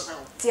chiro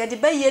ti e de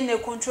be ye na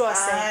control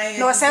say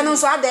no say no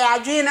so ade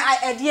adwen na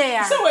ade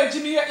ya so we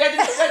jimi ye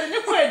de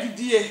ne ko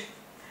edidie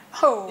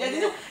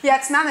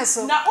yet nane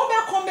so na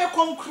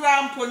obekom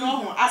krampo no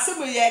ho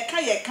asebo ye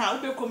ka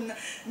obekom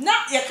na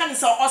ye ka ne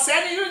so ose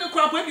ne yuru ne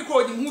krampo e bi ko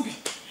odi mu bi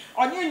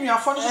onye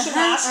enuafo no so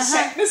na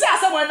ahye me say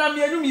asebo na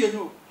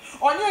mienu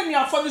onye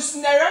enuafo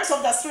no na realms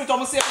of the spirit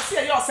omo say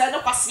ye ose ne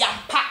kwase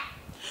ampa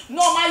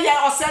no ma ye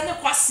ose ne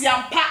kwase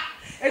ampa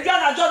edwa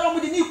na jo no mu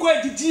di ni ko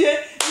edidie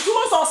ntu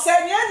mo so ose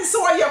ne ani se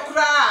wo ye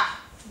kra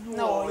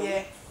no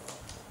ye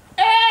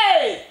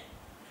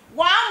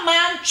one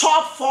man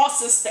chop 4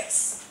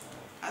 sisters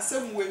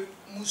asem we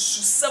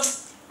mususam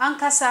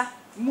ankasa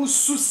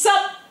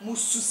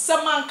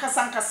mususam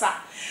ankasa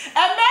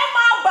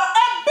emema ba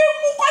ebi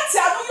mu kwati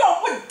anu yo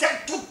mu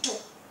dedudu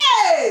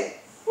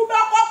u ba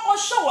kwa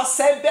show was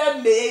say be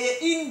me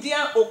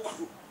Indian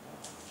okru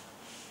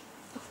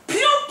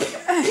pio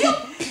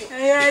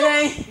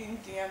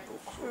Indian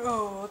okru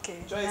oh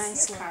okay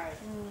Joyce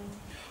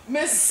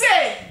me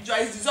say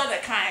Joyce is the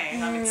kind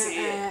na me say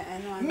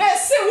me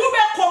say u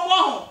be komo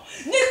ho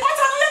ni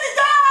kwata no ye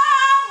da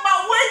ma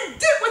we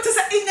di what is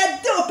in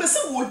a day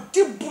person would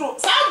di bro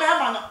sa me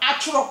ma no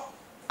atro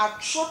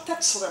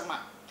techrema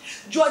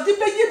jodi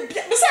be ye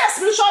me say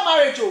spiritual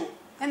marriage o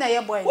na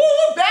ye boy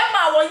who be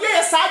ma wo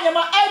ye sa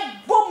nyama e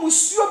bo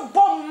musuo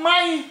bo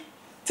man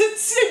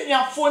titi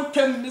nuafo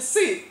ntem me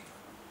say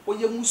o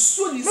ye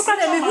musuo ni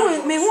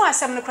me hu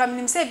asem no kra me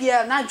nim say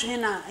bia na adwene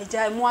na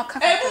agya mu aka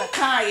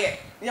ka ye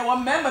ye wo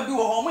mema bi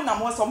wo ho mo na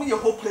mo so mo ye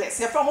hopeless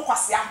ye fa mo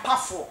kwase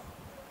ampafo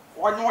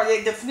or no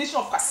a definition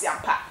of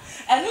kwasiampa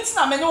and it's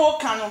na me no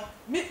kan no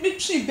me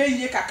twi be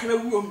yie kakra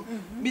wuom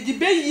me di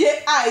be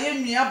yie a ye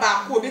nua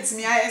ba ko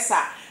betimi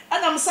ayesa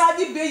and am sa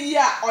di be yie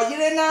a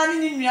oyire na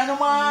ni nua no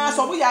ma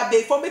so bo ya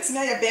be fo betimi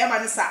aye be ma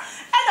ne sa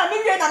and am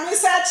wie na me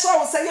sa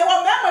cho say ye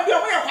wa me ma bi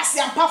o ye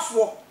kwasiampa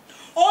fo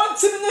on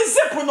tim ne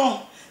zip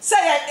no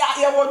say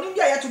ye wo nu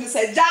bi aye to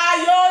say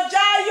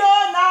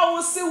jayo na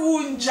wo si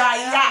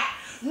wunjaya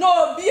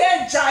no be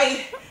a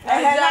jai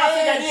and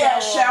na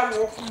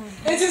shawo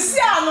it is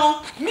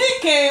no me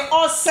can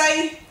or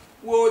say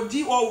wo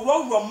di or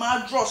ro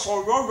madros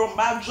or ro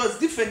madros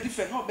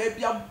different no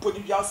baby abodi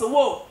bia say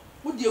wo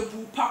di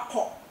ebu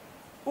pakọ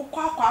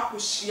ukwa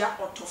akohia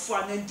otofo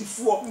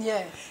anandifo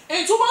yeah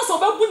enti wo so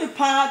babu ni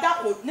pa da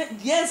ko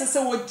die nsese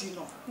wo di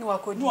no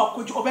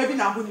wakoji obabi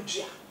na abu ni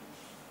dua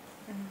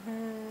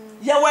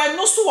ye we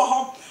no so wo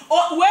ho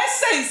we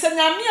say se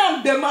nyame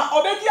ambema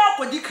obedi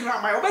akodi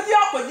krama obedi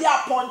akodi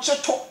aponche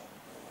to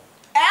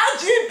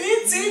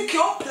LGBTQ+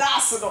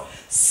 no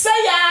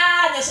say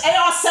ya this e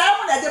o say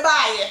na de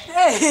baye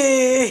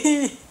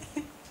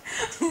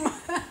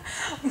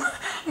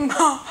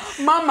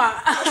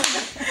mama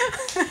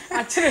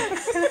actually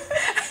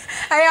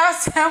I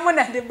say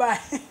na de baye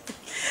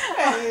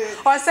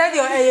o say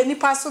the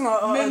nipa so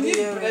no me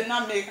na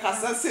me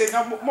kasa say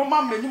na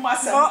mama me numa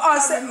say o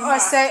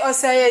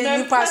say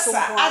nipa so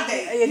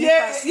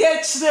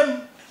ye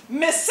chirem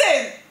me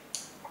say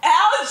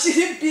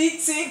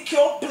LGBTQ+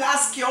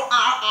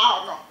 QRR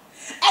no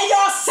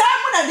ayo say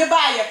na de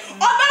baye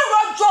o be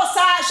rojo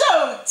sa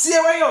show tie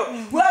we yo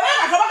we be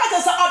na ka ka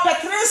say up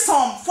 3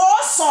 some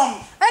 4 some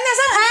and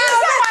say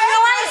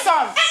one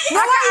some no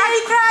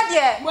I cry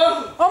there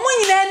omo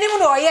nyina nim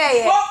no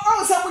ye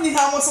o say mo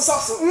nyina mo so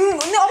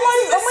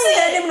omo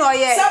nyina nim no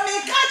ye say me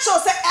catch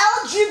say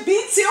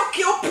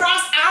LGBTQ+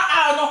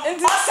 RR no o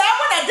say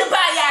mo na de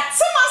baye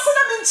tima so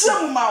na me nchire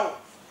mu ma wo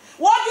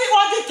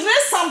what the 3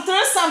 some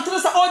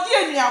odi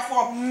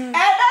enuafo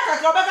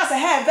ebe ka say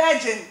hey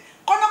virgin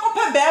kono ko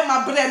pe be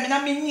ma bre me na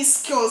me ni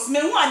skills me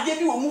hu ade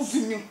bi wo mu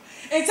vimi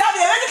enti ade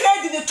e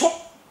ka di ne to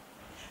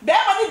be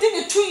ma di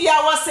ne 2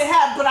 year was say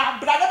hey bra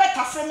na be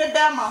tafre me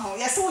be ma ho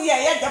yes wo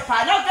ye de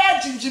pa na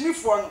virgin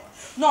jimifo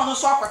no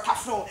so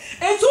akotafre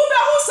enti wo be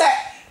hu say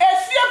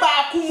efie ba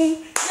akumu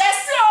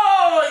yes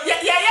o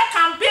ye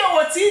campaign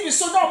wo TV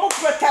so no mo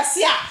protest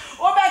ya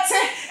obete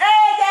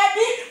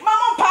Debbie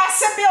mama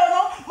pass bill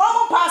no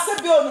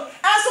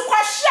and so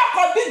kwahia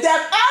ko bi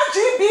dem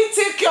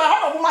LGBTQ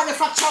ho no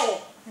manufacture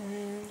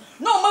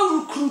no ma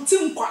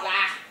recruiting kwala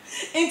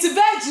into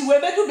virgin we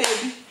bedu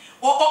baby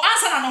o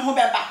answer na no ho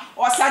beba o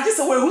saje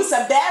se we hu se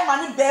be ma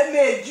ne be ma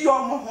edi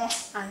o mo ho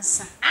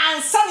answer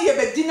na ye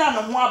bedi na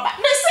no ho aba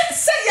me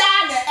se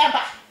ya na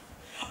eba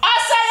o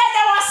say ya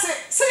da wase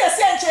se ye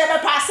enche be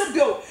pass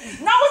bill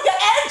now with the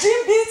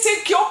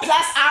LGBTQ+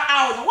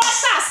 RR no what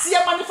sha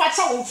se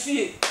manufacture wo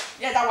fie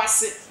ya da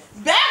wase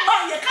be ma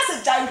ye ka se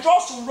jairo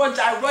so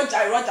roger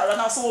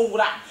na so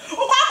wura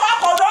ukwa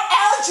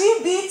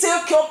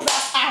LGBTQ+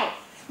 RR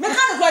me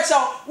kan go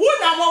tell who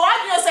na mo wa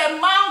you say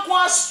man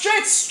kwa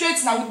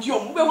straight na with you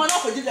we want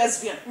to be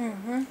lesbian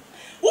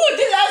who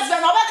the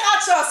lesbian oba ka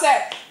tell say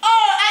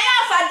oh I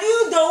have a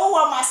dude who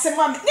wa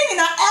masema ni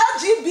na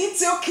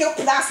LGBTQ+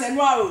 na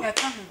no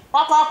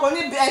akwa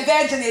ni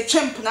virgin a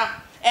chimp na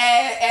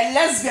a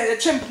lesbian a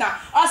chimp na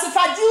as if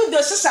I do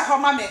the sister ho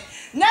mame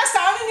next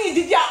time ni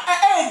di dia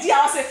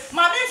say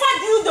mame fa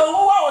do the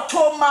who wa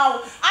to ma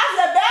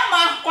after be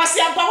ma kwasi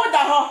ampa ho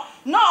da ho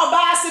no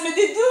ba se me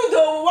di do the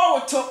wo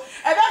to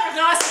e be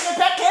ka se me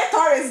pe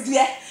Torres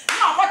die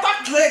no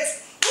what great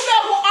ube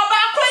hu oba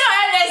ko ya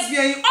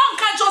lesbian on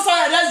kan cho so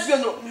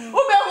lesbian no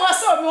ube hu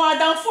so me wa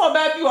dan fo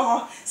ba bi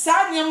ho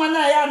sa ne ma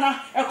na ya na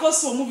e ko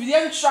so mu bi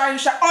en try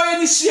or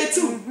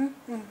initiative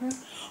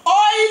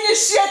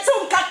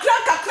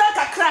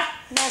kakra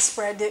no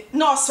spread it be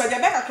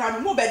kakra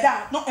mo be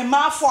da no e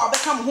ma fo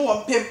abeka mo ho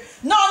ompem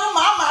no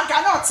ma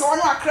ga na to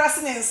no akra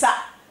se ne nsa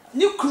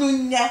ni kunu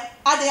nya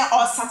ade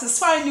or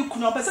satisfy ni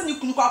kunu person ni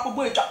kunu ko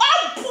akobo eja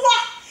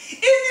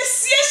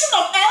initiation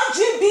of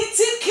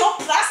LGBTQ+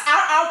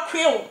 RR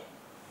crew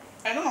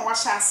I don't know what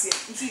shall say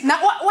na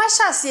what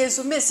shall say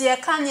so me say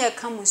kan ye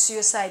come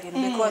suicide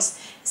because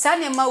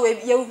say ma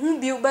we ye hu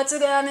bi better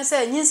na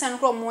say nyinsan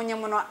kro mo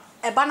nyem no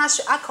eba na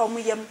aka omo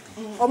yem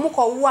omo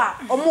ko wo a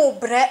omo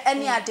bre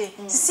ene ade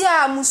sisi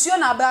a musuo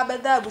na ba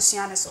beda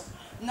abusua ne so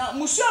na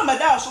musuo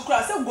amada so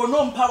kra say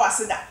gono empower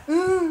seda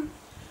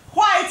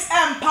white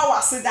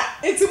empower seda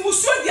eti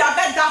musuo di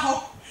abeda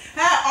ho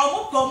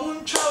omo ko mu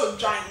ntwa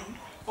odwan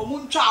omo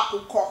ntwa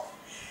akokọ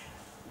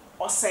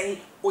osei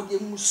oye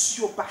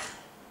musuo ba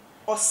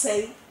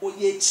osei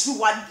oye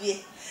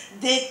chiwade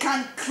they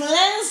can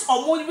cleanse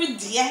omo with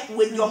dear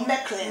with your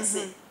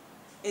cleansing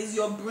is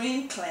your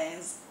brain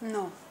cleansed?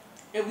 No.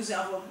 It was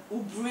your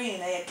brain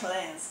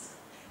cleansed.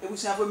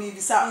 ebusia for me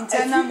bisa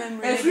internal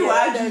memory every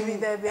word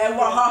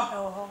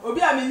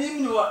obi a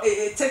menim no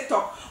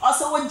TikTok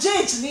also we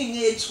change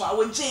ni ejwa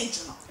we change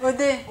no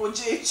o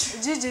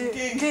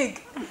change gig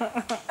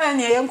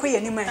ani yenko ye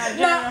ni man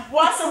na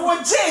was we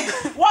change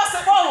was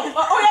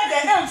o ya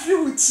dey every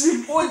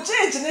with o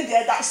change ni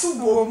dey da so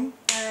bom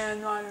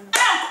no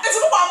it's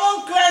go ba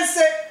mon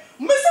cleanse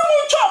me se mo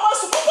twa mo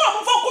so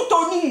mo fa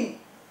kutonu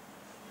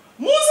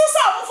mo se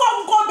sa mo fa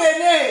ko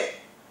bene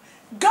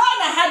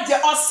Ghana had the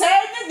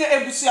osene the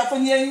ebusia for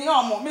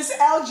nyenyomo me say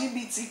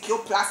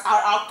LGBTQ+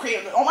 are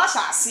queer o ma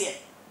sha ase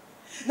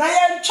na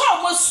ye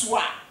ntwa mo so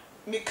a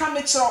me ka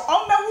me kire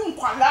o mewu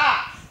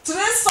nkwala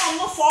 3 some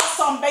no 4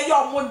 some be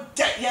yo mo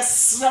de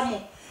yesre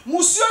mo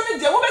musuo ni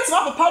de wo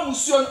betima papa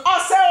musuo o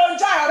se o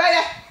ja ore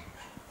ye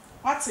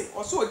what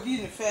o so odi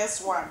in the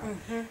first one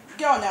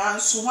girl na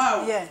anso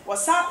ha o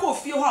sa ko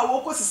fie ho a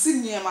wo ko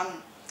sisi nyema no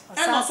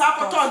e no sa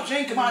ko to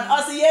drink man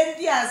o se ye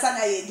ndi ansa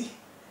na ye di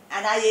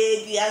and I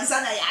the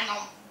answer na ya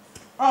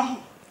no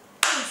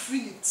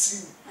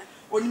infinity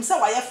onim say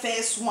why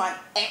first one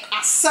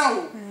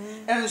asaw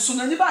and so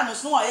na ni ba no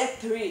so why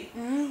 3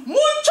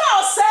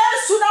 muncha say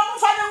so na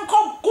mfa ne nko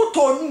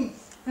kotonu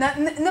na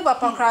ne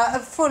papa kra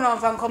phone on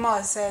van come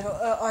o say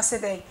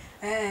dey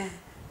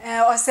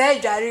o say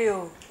jare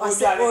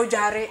o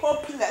jare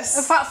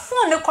hopeless fa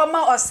phone ne come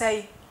o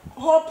say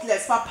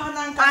hopeless papa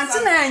na nka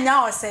anti na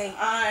nya o say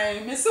ai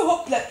me say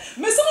hopeless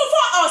me say mo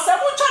for o say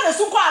mo cha ne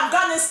so ko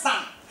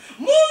Afghanistan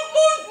mo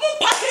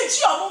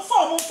package your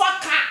mo fa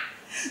car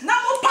na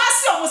mo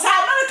pass your mo say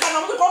America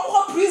na mo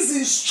go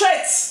prison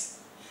straight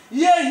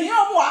yeah here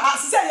mo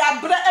say ya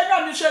bre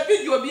every me share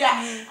video bi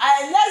a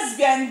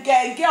lesbian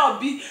girl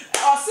bi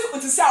or see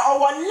what say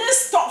our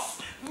list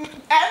of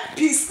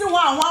MPs ni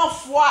one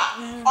for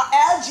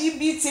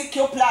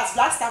LGBTQ+ Black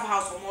Staff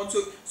House for mo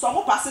so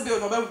mo pass bill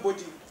no be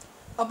body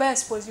oba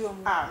expose you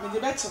me dey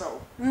be kire o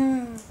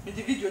me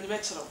dey video ni be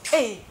kire o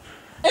eh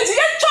enti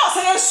ye twa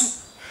say yesu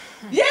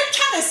ye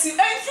twa na si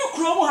enfi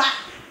krom ha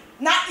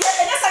na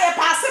ye say ye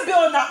pass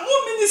bill na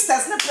mu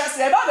ministers ne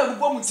president ba da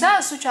bubo mu ti sa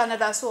su twa na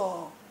da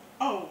so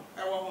oh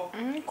ewo ho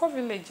ko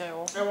village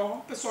ayo ewo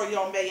ho peso ye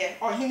on be ye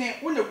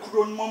ohene wo na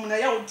kuro no mom na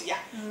ye odia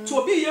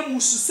to obi ye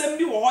mususem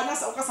bi wo ho na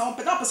sa wo kasa wo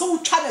peda peso wo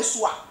twa na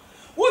so a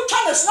wo twa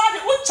na so na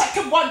wo check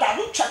border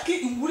wo check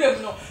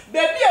inwurem no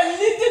baby a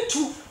lead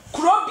to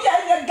kuro bi a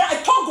ye ga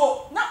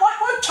Togo na wo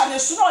twa na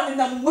so na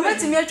na mu we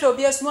betimi atwa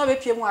obi asu no be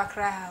pie mu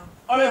akra ha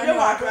o be pie mu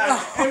akra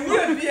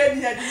emi bi e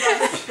dia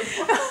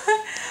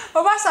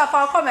Whatsapp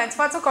our comment,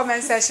 photo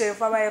comment section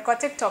for my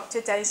TikTok,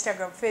 Twitter,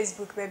 Instagram,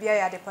 Facebook, baby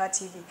Adepa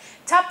TV.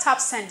 Tap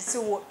send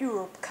to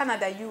Europe,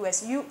 Canada,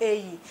 US,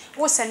 UAE.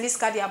 We send this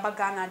card about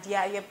Ghana,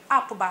 dia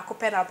app back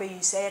open up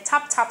use.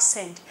 Tap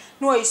send.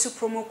 No use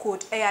promo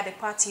code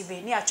Adepa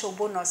TV. Near cho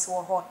bonus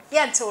or hot.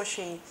 Yeah, until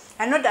she.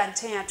 Another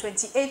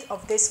 28th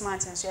of this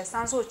month, and she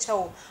stands so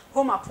chow.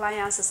 Home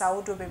appliances are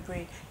odo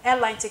bebre.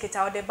 Airline ticket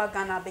out the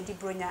Bagana Bedi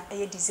Bronya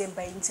a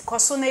December. Into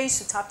Cosone use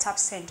to tap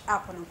send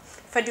app on.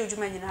 Fedi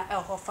Jumana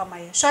El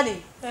Hofamaya.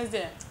 Shadi. Yes,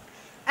 dear.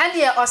 And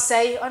here or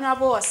say,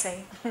 honorable or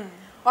say.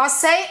 Or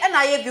say, and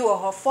I be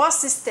her 4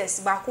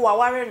 sisters back who are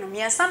warring me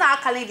and son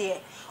Akali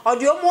or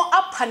the more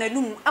up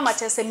Hanelum,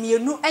 amateurs and me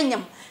no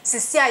enyam,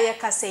 Cecilia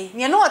Cassay.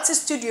 You know what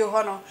studio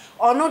honor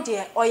or no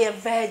dear or a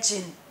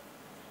virgin.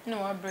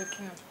 No, I'm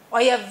breaking up. Or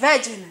a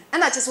virgin,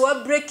 and I just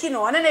were breaking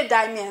on any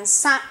diamond,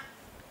 son,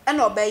 and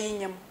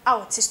obeying him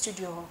out to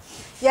studio.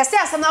 Yes,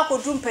 there's an alcohol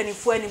doom penny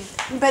for him,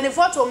 penny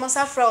for to almost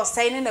a frail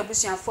saying in a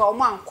bush and for a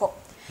man cop.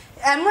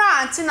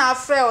 Emra antina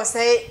frail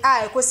say,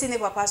 I could see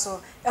papa so,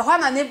 a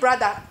one and a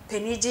brother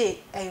penny J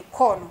a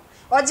corner.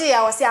 Or J,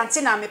 I was the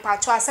antina me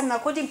patro, some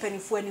according penny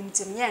for him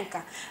to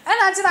Yanka.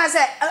 And antina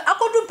said, I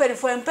could do penny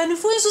for him, penny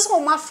for his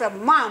home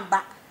from man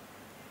back.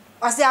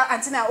 Was there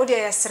antina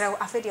odia srel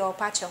afedi or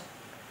patcho.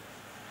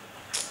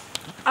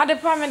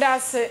 Adepa me da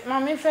se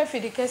mama fe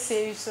fidike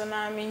se so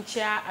na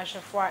menchia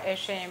ahwefo a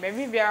ehwen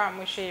baby biara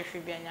mo hwe efi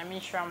bia nya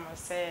menhwa mo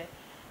se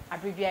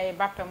abibia ye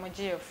bapɛ mo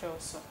gye ofel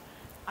so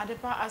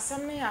adepa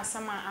asɛm ne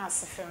asɛm a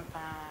asefem pa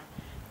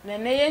na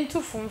ne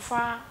yentu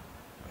fumfa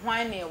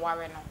hwan ne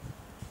ware no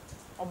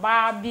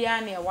oba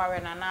bia ne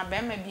ware na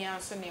ba ma bia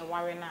so ne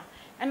ware na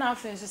ɛna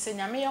afen so se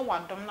nyame ye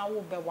wadom na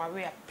wo be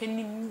ware a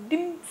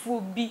penidim fu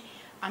bi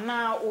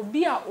ana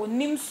obi a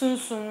onim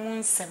sunsun mu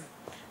nsɛm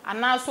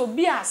ana so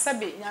bi a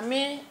sebe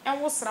nyame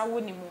enwosra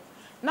woni mu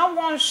na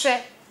won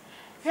hwe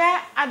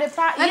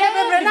adepa ye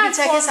bebre na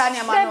check sa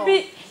ne ma no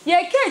bi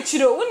ye ka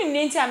chiro woni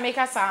ne nti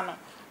ameka sa no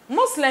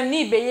muslim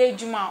ni be ye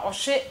adwuma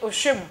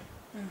ohwe mu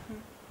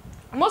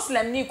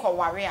muslim ni ko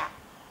ware a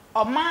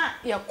oma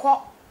ye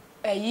ko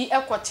ayi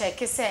ekọ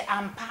check se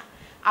ampa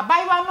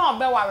abaiwa na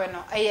obe ware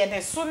no eye ne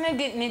so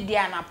ne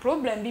dia na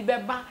problem bi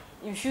beba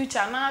in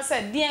future na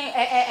say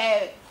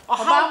dia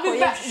how be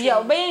yeah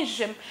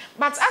obeying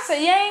but as a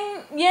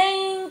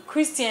young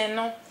Christian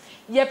no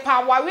ye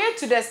power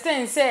to the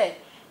extent say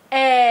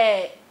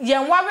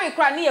yen worry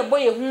kra na ye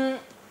boy hu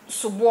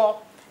subo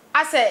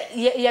as a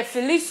ye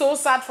feel so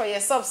sad for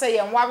yourself say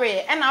yen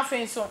worry and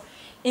afin so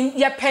in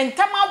ye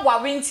pentama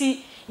worry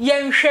nti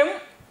yen hwem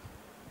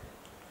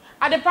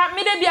adepa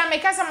me de bia me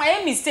kasa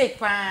my mistake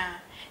pa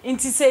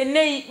inti say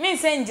nei me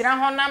say ngira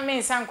ho na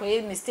me san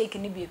koye mistake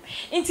ni bi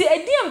inti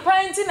edi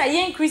mpa inti na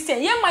yen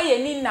Christian yen ma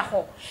yen ni na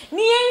ho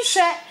ni yen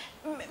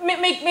hwe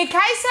me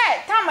kai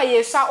say tama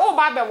ye sha o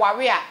ba be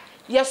ware a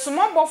ye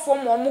somo bofo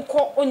mo mo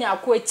ko onya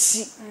ko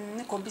achi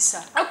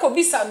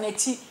akobisa na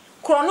achi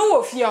kro no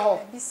wo fie ho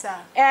bisa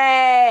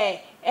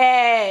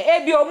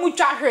ebi omu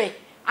twahwe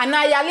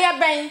ana yale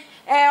ben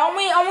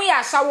omu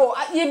ya shawo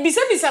ye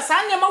bisa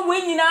sa nyama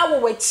we nyina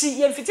wo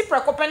wachi ye fiti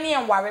prekope ne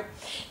en ware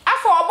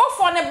afọ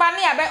obofo ne ba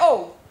ne ya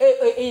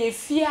be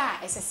fie a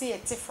esese ye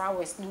ti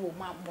flowers ni wo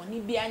ma boni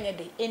bi anya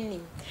de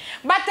enim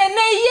but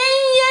na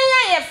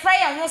ye fra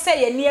ye ho se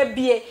ye ne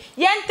abie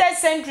ye 3rd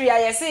century a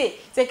ye se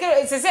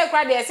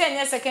kra de ye se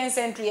nye 2nd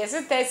century ye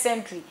se 3rd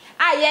century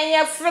a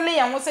ye fele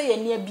ye ho se ye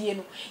ne abie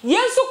no ye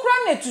nso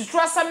kra na tutu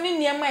asam ne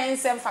niam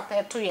ensem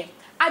fata to ye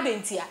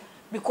adentia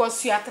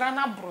because you are trying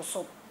na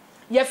broso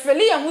ye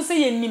fele ye ho se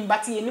ye nim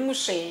but ye nim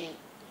hwe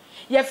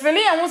ye fele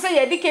ye ho se ye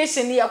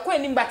education ye ko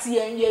nim but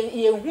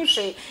ye hu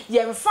hwe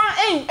ye mfa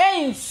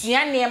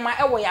ensua niema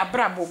e wo ya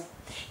brabom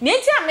ne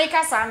nti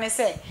ameka sa ne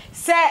se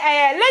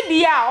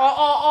lady a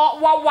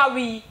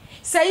wawawi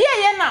se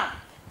ye na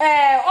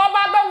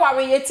oba be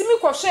wawe ye timi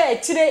kohwe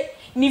akire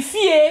ni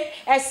fie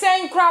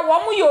esen kra wo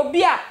mo ye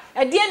obi a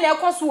de na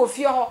ekoso wo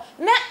fie ho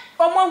na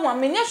omo hu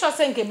amenye hwo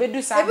se nke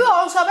bedu sa ebi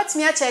o so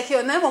betimi a check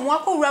yo na mo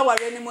akowura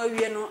ware ni mo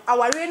awie no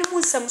aware ni mu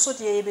nsem so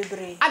de ye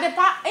bebre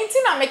adepa enti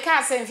na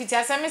meka se mfiti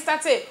ase me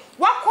start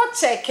wako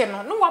check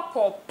no wa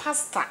po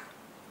pasta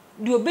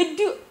de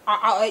obedi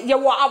ye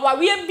wo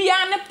aware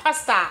bia ne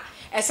pasta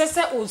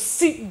esese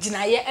osi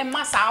ginaye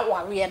emasa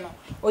aware no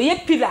oye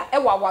pila e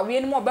wa aware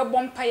ni mo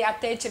obebọ mpa ya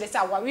ta ekire se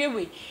aware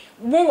we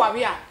mo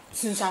ware a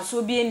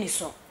sunsanso bi eni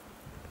so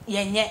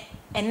yenye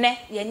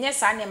yenye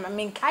sa ne ma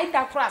men kai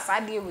da kra sa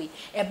de we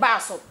e ba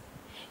so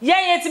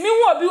yenye timi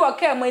hu obi wo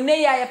ka mo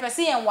ne ya ye pese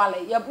yen wale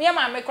ye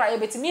ma me kra ye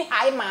betimi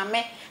hai ma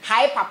me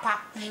hai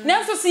papa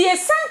na so se ye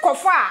san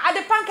kofo a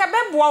ade panka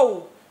beboa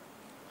o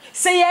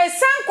se ye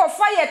san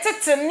kofo ye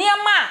tete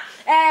niema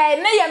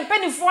na ye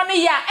mpanifo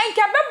ne ya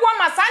enka beboa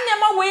ma sa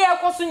niema we ye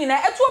koso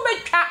nyina etu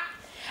obetwa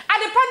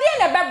ade pade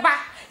na beba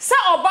sa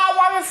oba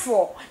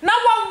warefo na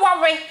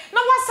waware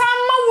na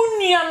wasama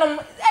wunuanom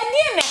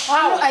ade ne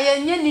ha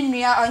ayenye ni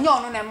nua onye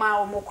ono na ma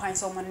wo mo kwan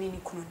so mo ni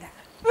kunu da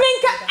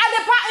minka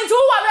adepa nti wo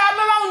ware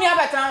abeba wunua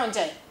betra ho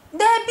nche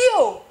da bi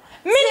o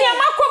minia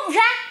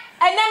makobhwa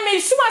ena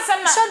me suma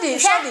sam na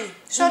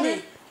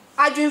shodi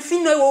adwemfi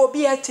no wo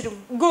obi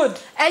atirim good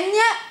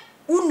enye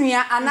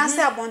unua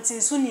anase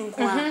abontin so ni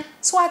nko a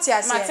so ati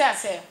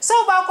ase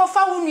so ba ko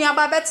fa unua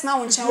ba betna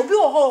wo nche obi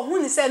wo ho hu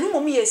ni se no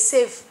mom ye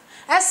safe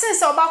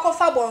essence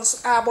obakofa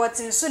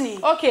abontin so ni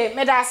okay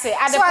me da say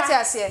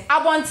adepa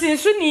abontin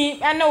so ni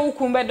ena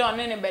ukun be don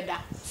ne beda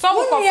so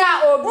kofa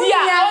obi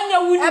a onye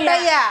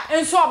wunia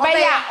enso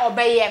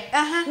obeye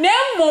na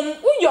mom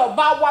uyo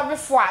ba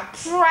wabefo a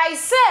try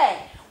say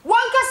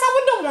wankasa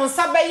wodo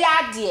wonsa be ya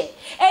ade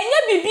enye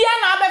bibia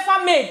na abefa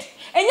maid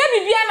enye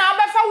bibia na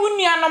abefa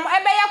wunia nom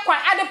ebeye kwan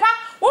adepa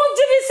wo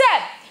gidi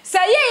say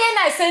ye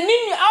na say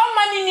ni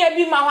awmani ni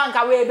abi ma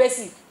hwanka we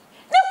ebesi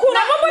Niku na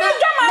bobo ni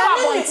dwama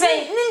wa bonten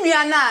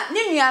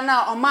ni nua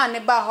na o ma ne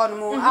ba ho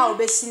no a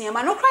obesi ni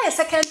ma no kra ye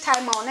second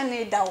time a one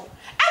ne da wo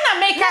ana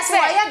make say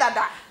waye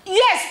dada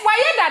yes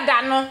waye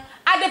dada no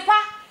adepa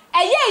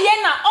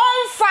eye na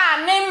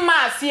onfa ne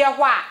ma fie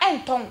ho a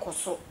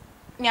entonkoso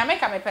ni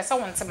ameka me pese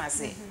wonte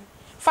mase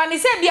fa ni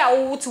se bia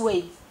wo wutu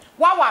we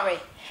waware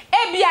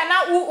e bia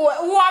na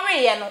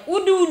waware ye no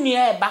wudu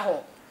nua e ba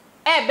ho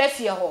e be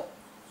fie ho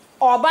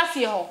oba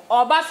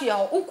fie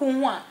ho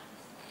ukun ho a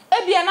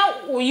ebia na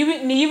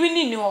ni yiwi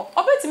ni ho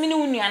obetimi ni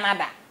wunu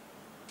anada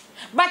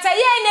but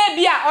aye na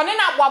ebia one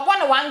na wabo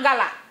na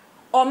wangala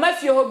o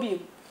mafie ho biem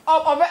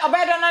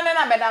obedo na ne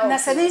na beda ho na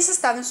se ni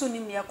sister no so ni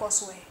ne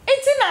ekoso e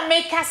enti na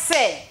make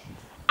say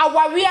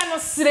awawea no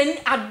sren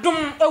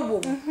adom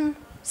ewom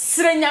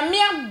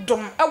srenyame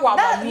adom ewa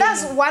awawea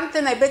that's one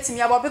thing I betimi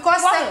about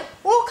because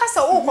wo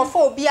kasa wo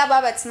kofo obi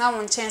aba betena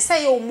won chen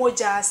say ye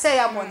omoja say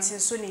ya bontin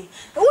so ni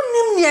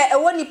wonim ne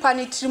ewo nipa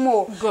ni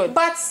trimo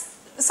but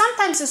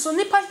sometimes so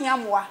nipa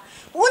hiamwa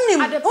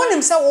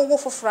wonim se wo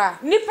fofora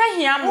nipa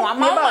hiamwa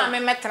ma me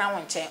metena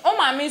won chen o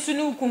ma me so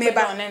ni uku me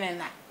ba ne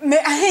na me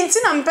ahenti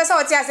na mpesa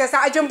woti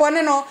asesa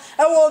adwembone no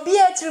ewo obi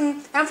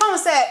atrim emfa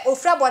se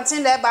ofra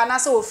bonten da ba na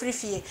se ofri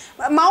fie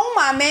ma wo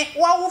ma me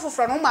wo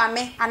fofora no ma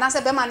me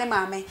anase be ma ne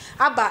ma me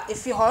aba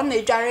efi ho na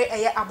edware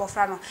eye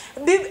abofra no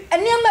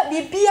eniama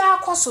bibia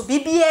akoso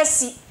bibia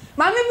si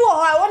mami bi wo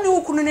ho woni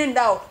ukunu ne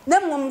nda o na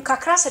mum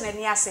kakra se na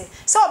ni ase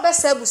se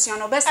obesa abusuan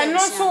no obesa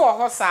abusuan eno so wo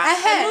ho sa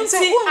eno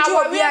nti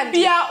awabia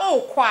bia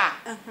okwa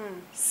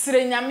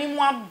srenyame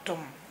mu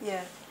adom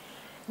yeah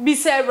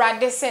bise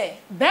rade se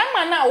be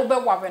ma na wo be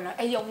wawe no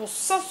eye wo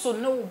soso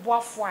ne wo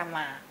boafo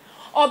ana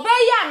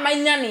obeya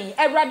amanyane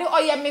erade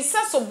oye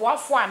meseso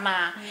boafo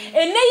ana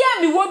ene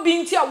ya mi wo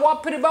bi nti a wo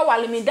pere ba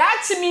wale mi da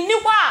chi mi ni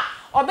ho a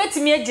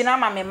obetimi agina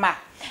ma me ma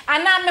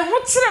ana me ho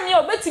kire me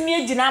obetimi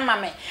agina ama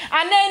me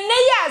ana ne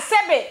ya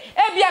sebe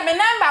ebia me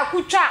namba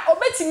kutwa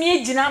obetimi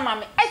agina ama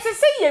me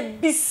etese ye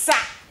bisa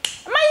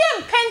ma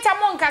ye mpenta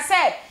mo nka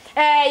se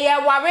ye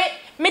ware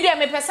me de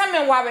me pesa me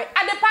ware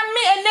adepa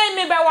me ene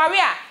me be ware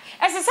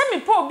a esese me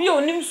pa obi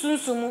onim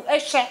sunsumu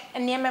ehwe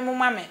ene me mo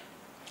ma me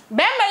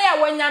be ma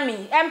ya wanya me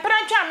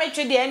empratwa me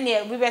twe de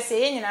ene bi be se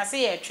ye nyina se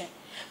ye twe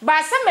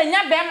ba se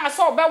menya be ma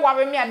so be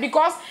ware me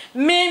because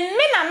me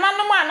na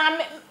nanom ana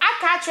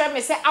aka atwe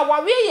me se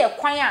awawe ye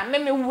kwan a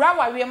me wura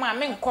wawe ma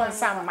me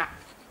nkonsa ma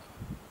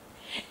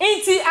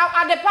enti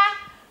adepa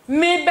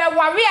me be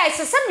ware a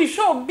se me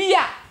hwe obi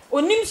a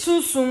onim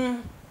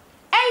susum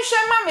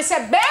enhwe ma me se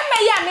be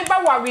ma ya me ba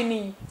ware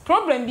ni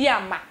problem bi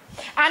ama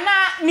ana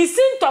ni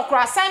sinto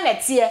krasan na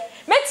tie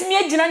metimi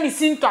agina ni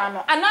sinto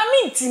ano ana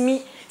me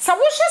ntimi sa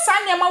wo hwe sa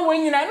ne ma wo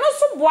nyina no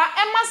so boa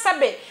e ma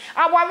sabe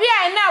awawe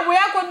a na we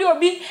akodi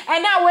obi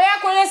na we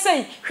akoye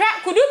sei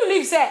could you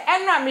believe say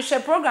enra me hwe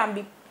program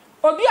bi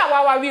obi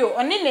awawe o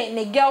one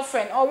ne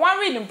girlfriend or one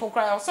reading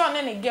pokra so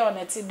one ne girl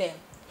na ti dem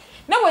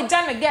na we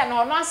ja ne girl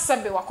na ono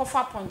asabe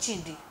wakofa ponchi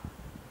di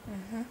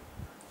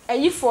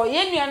for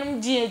ye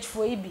nuanum GH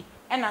for ibi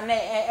na na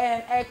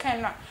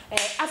kan na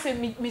afa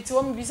mi ti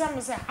o mi bisa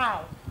me say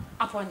how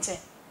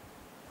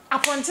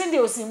aponche de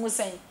osimu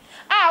sen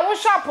wo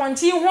hwa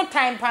aponche hu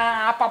time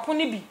pa papo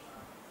ne bi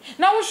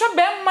na wo hwa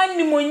be man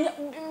ni mo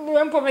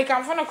mpo me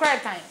kan fo no cry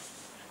time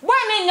boy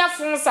na nya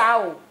fun sa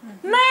o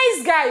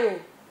nice guy o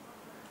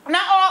na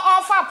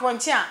ofa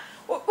aponche a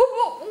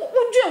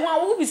udwe ho a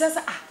wo bisa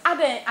sa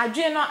aden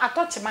adwe no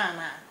atoche man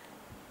na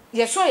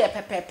ye so ye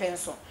pepepe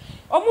nso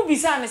omu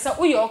bisa ne sa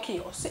uye okay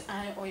o se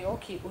oye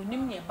okay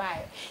onim ne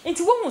bae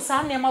enti wo mu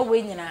sa ne ma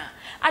we nyina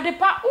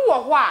adepa wo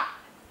ho a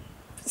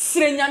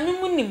sire nyame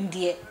mu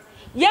nimde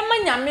yema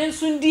nyame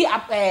nso ndi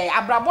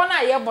abrabo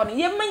na ye bo no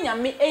yema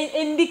nyame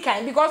endi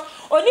kan because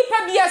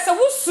onipa bia se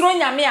wo suro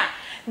nyame a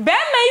be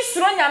ma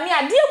isuro nyame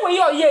a de we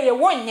ye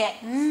wonye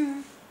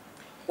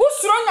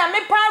usuro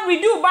nyame pa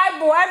read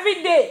Bible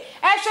every day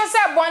ehwe se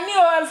boni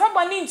o emfa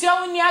boni ntia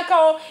woni aka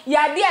o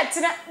ya de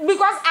etene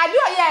because ade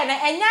o ye na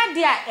enya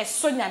de a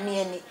eso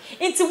nyame ani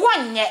nti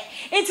wonye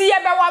nti ye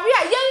be ware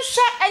a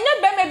yenhwe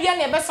enya be ma bia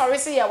na ye be sori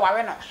se ye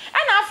ware no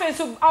ana afa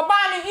so oba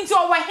ni nti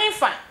o wa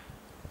hefa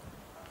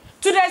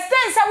to the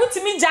extent say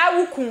wutimi ja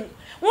wuku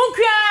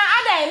wonkua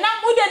ada na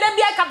udede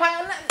bia kapa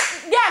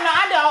bia no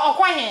ada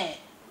okwahe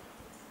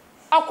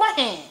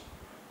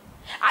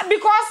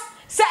because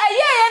se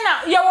eye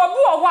na ye wo bu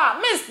oho a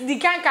miss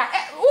dikanka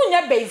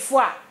unya beifu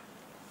a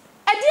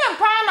ade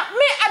ampa na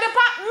me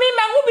adepa me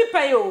mangu bi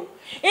payo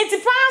enti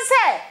pan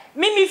se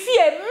me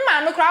fie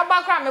mma no kra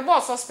ba kra me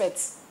boss suspect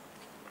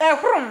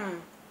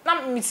na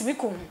mitimi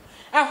ko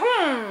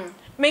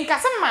me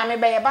nkasa mma me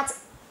be ye but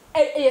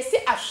ye si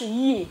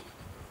ahweye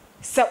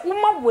se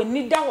uma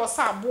wani da ho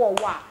sa abo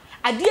owo a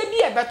ade bi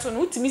e beto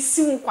no utimi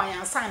si hu kwan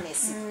ansa na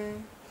esi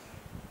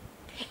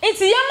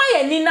enti yema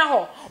ye ni na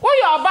ho wo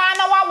ye oba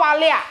na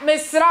wawale a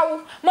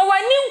mesrawo ma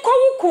wani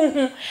nkowu ku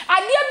hu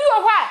ade bi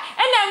wo ho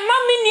a na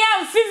mami ni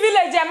amfi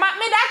village ma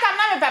me da ka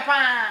na me papa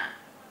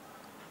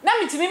na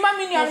mitimi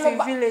mami ni amfi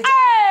village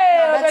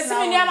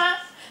betimi ni ama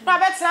na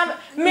betina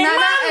me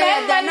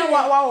ma na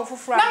wa wo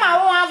foforo na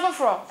ma wo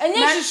afoforo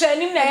enye hwehwe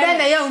anim na ye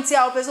na ye hunti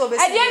a wo pese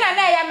obesi ade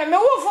na ye me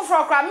wo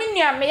foforo kra me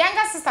nua me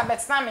yanga sister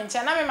betina me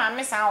nche na me ma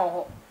me san wo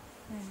ho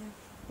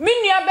me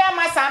nua be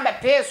ma san be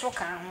pe so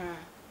kan ho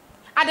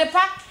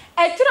adepa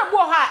etire bo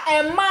ha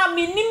ema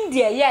minim de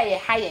ye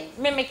hayen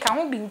me ka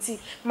ho binti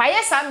ma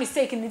ye sa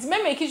mistake nti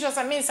me make sure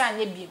say me san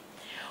ye bi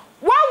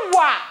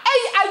wawa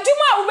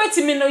adwuma wo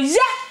betimi no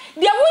ya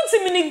de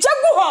wontimi ni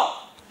jagu ho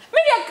me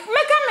de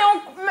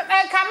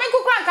ka me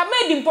kokran ka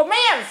me dimpo me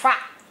ye mfa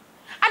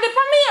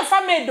adepa me ye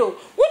mfa medo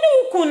woni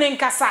wuku ne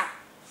nkasa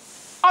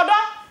odo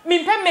mi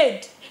mpe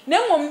med na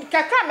nwom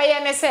kakra me ye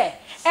ne se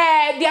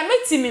de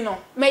ametimi no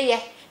me ye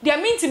dia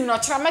mintim no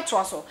kira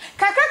metro so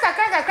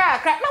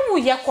kakra na wo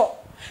ye ko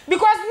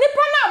because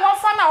nipa na wo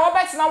fa na wo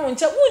bet na wo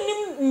nche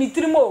unim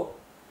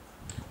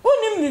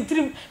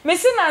nitrim me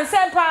si na nse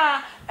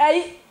pa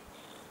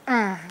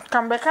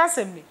kambe ka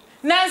sembi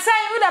na nse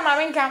yu da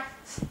marinka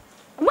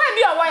wa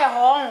bi o wo ye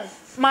ho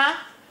ma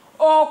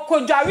o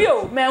kodwawe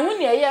o me hu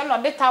ne ye no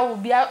de ta wo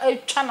bia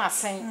atwa na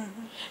sen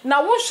na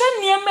wo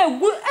hwe niema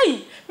egu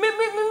me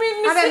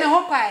ade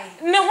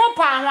ne ho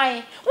pa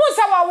hwan wo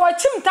sa wa wo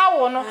chimta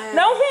wo no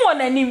na hu wo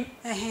nanim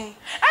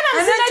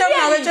ana se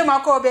na we chema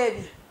ko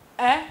baby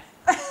aye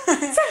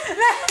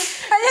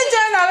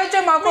chema we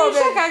chema ko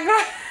baby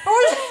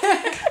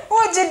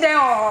o jide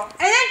o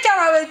aye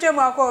chema we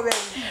chema ko baby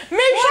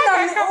me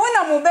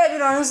una mo baby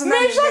no nso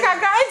me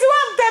shaka enti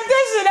one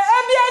temptation e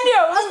bia ni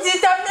o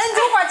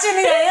enti kwa chi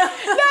ni ye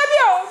na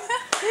bia o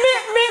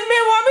me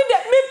wo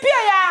me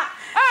pia ya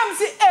am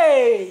si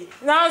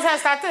now I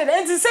started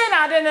and to say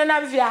na de na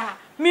via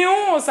me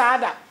hu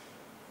sada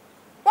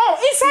wow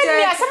inside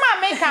me asema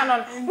make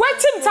canon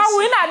wetin ta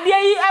we na de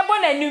yi ebo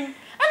nanim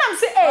and am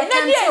say na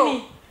de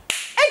ni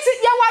enti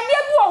ya wade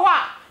bi wo ho a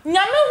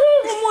nyame hu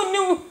mu ni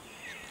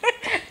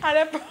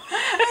ale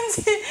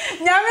enti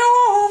nyame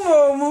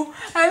hu mu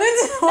anu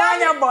ti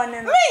Wanya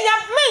bonne. Me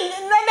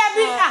na da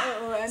bi ah.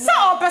 So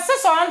opese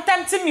so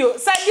antempt me o.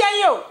 Sa dia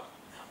yo.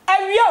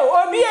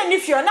 Awio obi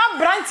enifio na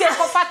branch e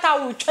ko fata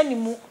wo twa ni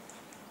mu.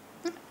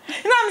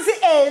 Na me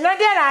say na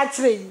dia na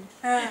akire.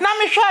 Na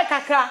me hwe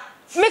kakra.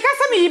 Me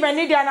kasa me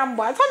yibani dia na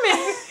mbo. So me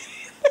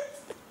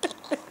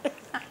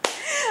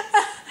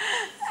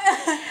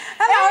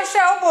Ana o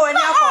show bo ni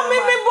akọ. Me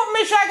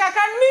hwe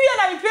kakra me wi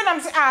na me pie na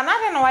me say na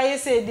de na wa ye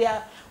say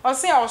dia. O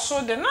say o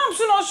so de. Na me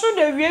so no so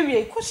de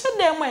wie ko hye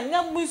de mu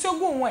anya bunso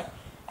gu nwe.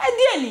 E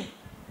die ni.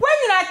 When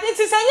nyina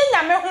ti say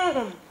nyame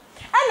honhom.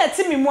 Ana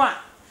ti me mu a.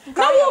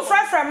 Na wo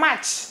fra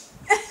match.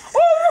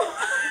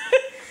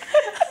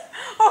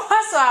 Oh,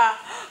 so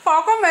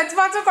for comment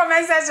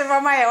section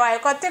for my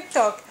wife, got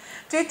TikTok,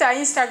 Twitter,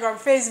 Instagram,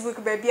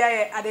 Facebook, baby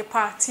I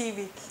Adepa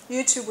TV,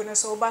 YouTube no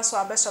so ba so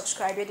abe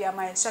subscribe dey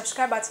my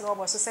subscribe button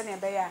obo so send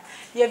be ya.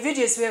 Your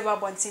videos we ba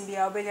bontin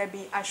bia obenya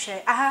bi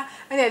ahwe. Aha,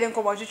 na dey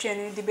nko bo twetwe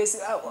ni the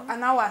base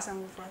ana wa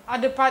asem for.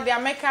 Adepa dey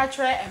make a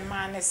try e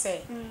man ne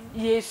say.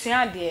 Ye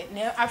sua de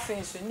na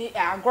afen so ni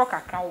agro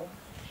kakra wo.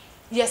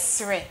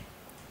 Yes re.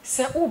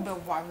 Se ube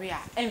ware a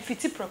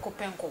emfiti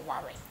prekopen ko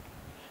ware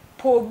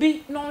po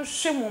bi no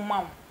hwe mo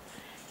mam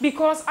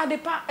because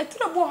adepa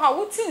etrebo ha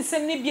wuti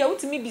nsem ne bia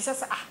wutimi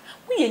bisasa ah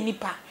wo ye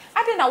nipa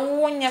ade na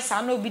wo wonya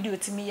sa na obi di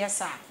otimi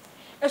yesa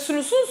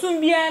esunusunsun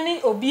bia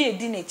ni obi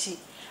edi nachi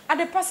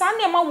adepa sa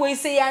na ma we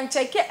se ya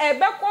ncheke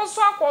ebe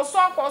koso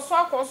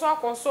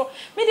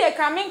me de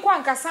ka me nko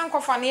ankasa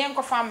nkofa ne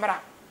nkofa mbra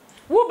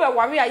wo be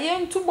ware a ye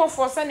ntubo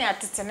fo se ne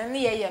atetene ne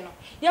ye no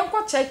ye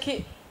nko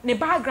cheke ne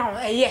background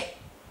eye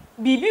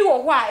bibi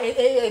wo ho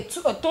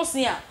a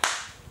tosia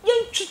ye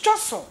ntwitwa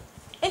so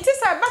enti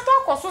sa beto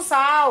akoso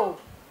saa o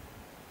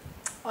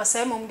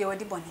say mom de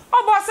wodi boni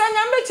obo say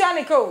nyambe chia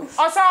ne ko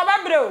o say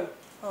obabre o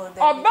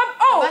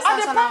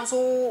adepa so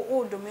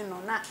o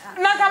domino na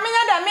ka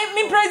menya da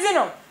me president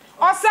no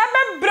o say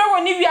bebre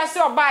woni wiase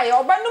obaye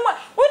obanum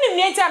woni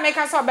mi enti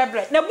ameka so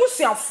obebre na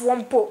busuafo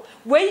mpo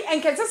wei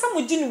enkete sa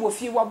mo gini wo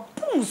fie wa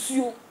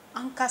bumsuo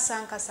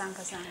ankasa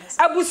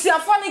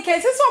abusuafo ne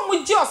kese so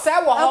mo gi ose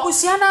wo ho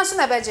abusuana na so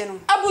na beje no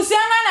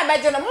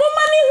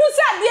moma ni hu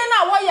se ade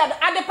na wo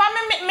ya adepa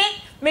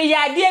me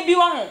ya ade bi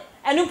wo ho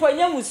enu po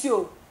nya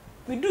musuo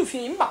me du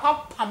fie mi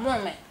papa pamo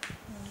me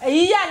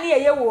ayi ya ne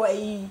ye wo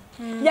ayi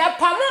ya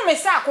pamo me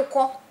sa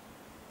akokọ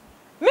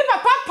me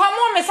papa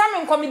pamo me sa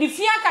me nko me di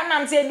fie aka na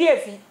mse ade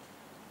afi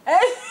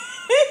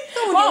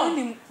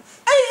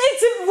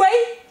enti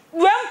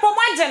we mpo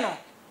maje no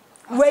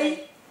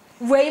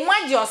we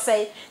maji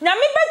osei na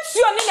me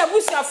betuo ni na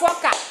busuafo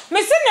ka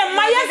me se ne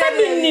maya se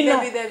bi ni no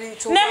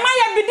ne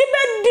maya bi di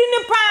be di ni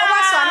pa oba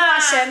so na wa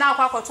share na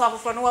akwakoto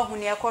afoforo no wa hu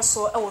ne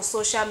ekoso e wo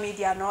social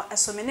media no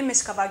eso me ne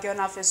Miss Kabagio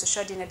na afi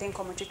social di ne den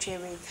komotwetwe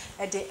we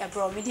e de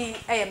ebro me di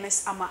e ye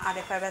Miss Ama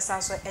Adepa besa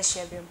so e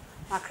share bi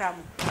makram.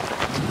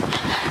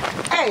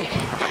 Hey,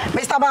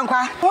 Mr.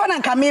 Bankwa, wona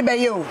nka me be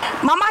ye o.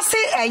 Mama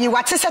say you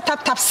what is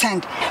tap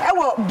send. E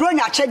wo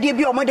bronya chede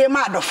bi omode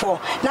ma adofo.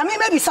 Na me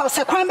be bisa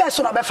se kwan be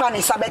so no be fa ne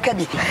sabeka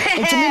bi.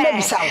 Nti me be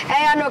bisa.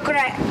 Eh no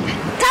kure.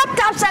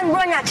 Tap send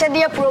bronya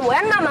chede promo.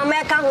 E na mama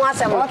e ka ho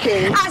asem.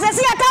 Okay.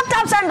 Asese ya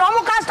tap send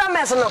omo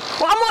customers no.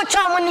 Omo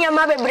cho mo ne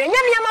ma bebre.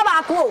 Nya ne ma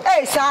ba ko.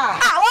 Hey sir.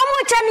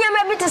 Omo cha ne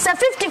ma bi to say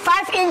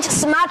 55-inch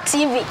smart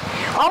TV.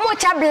 Omo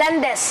cha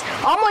blenders,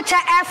 omo cha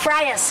air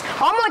fryers,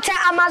 omo cha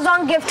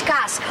Amazon gift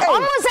cards.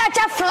 Almost such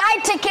a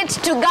flight ticket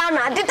to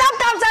Ghana. The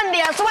tap send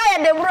there so why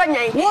the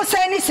bronya. Wo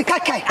say ni sika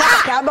kai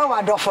ka ba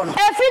wa dofo no.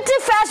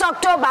 51st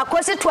October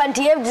kosi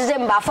 28th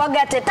December.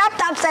 Forget it.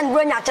 Tap send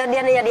bronya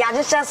chede ne ye de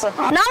agese so.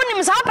 Now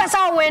nim so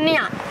pesa we ni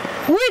a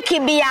week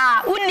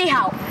bia uni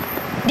how.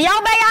 The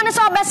Albayana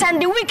so best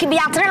and the week be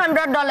at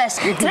 $300,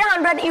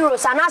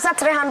 €300, and also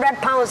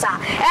 £300.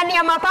 And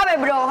your mapa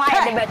bro, why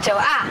the better?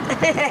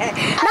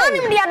 Now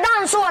him the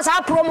dance was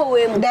our promo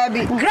him.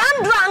 Debbie.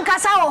 Grand Drunk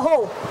as our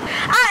ho.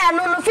 I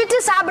know 50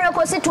 Sabre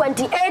was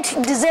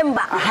 28th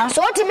December.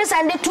 So to me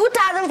send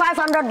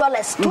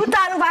 $2,500,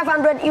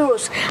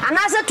 €2,500, and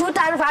also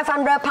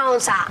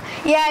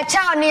 £2,500. Yeah,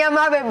 chow near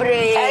my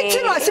baby.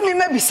 You know, see me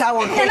maybe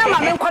sour. And I'm a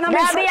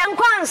Baby and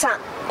Kwanza.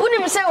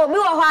 Unim say obi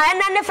wo ho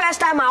and then the first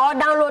time I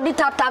download the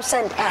tap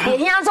send. The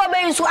hands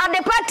obe so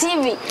Adepa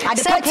TV.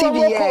 Adepa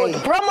TV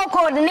promo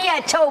code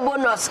near ch0p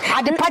bonus.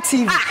 Adepa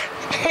TV.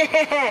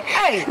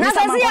 Hey, na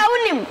say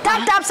unim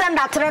tap send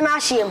that trena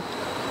him.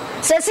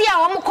 Sesi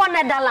ya omo ko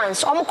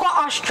Netherlands, omo ko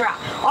Austria,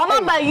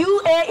 omo ba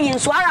UAE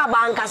so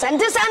Araba ankas. And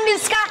this and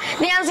this ka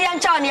ni ansi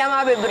ancha ni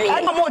ama bebre.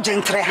 I mo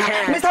gentre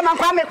ha. Mr.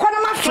 Mankwa me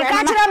kono ma frɛ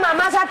ka kire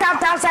mama sa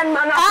tap send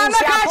mana ko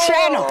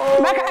sia po.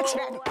 Maka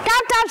kire no.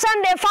 Tap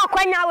send de fa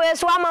kwanya we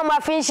so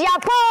mama finsia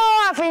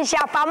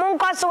pa mun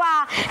ko so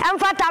a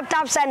emfa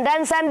tap send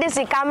then send this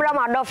camera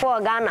ma do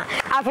for Ghana.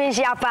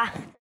 Afinsia pa.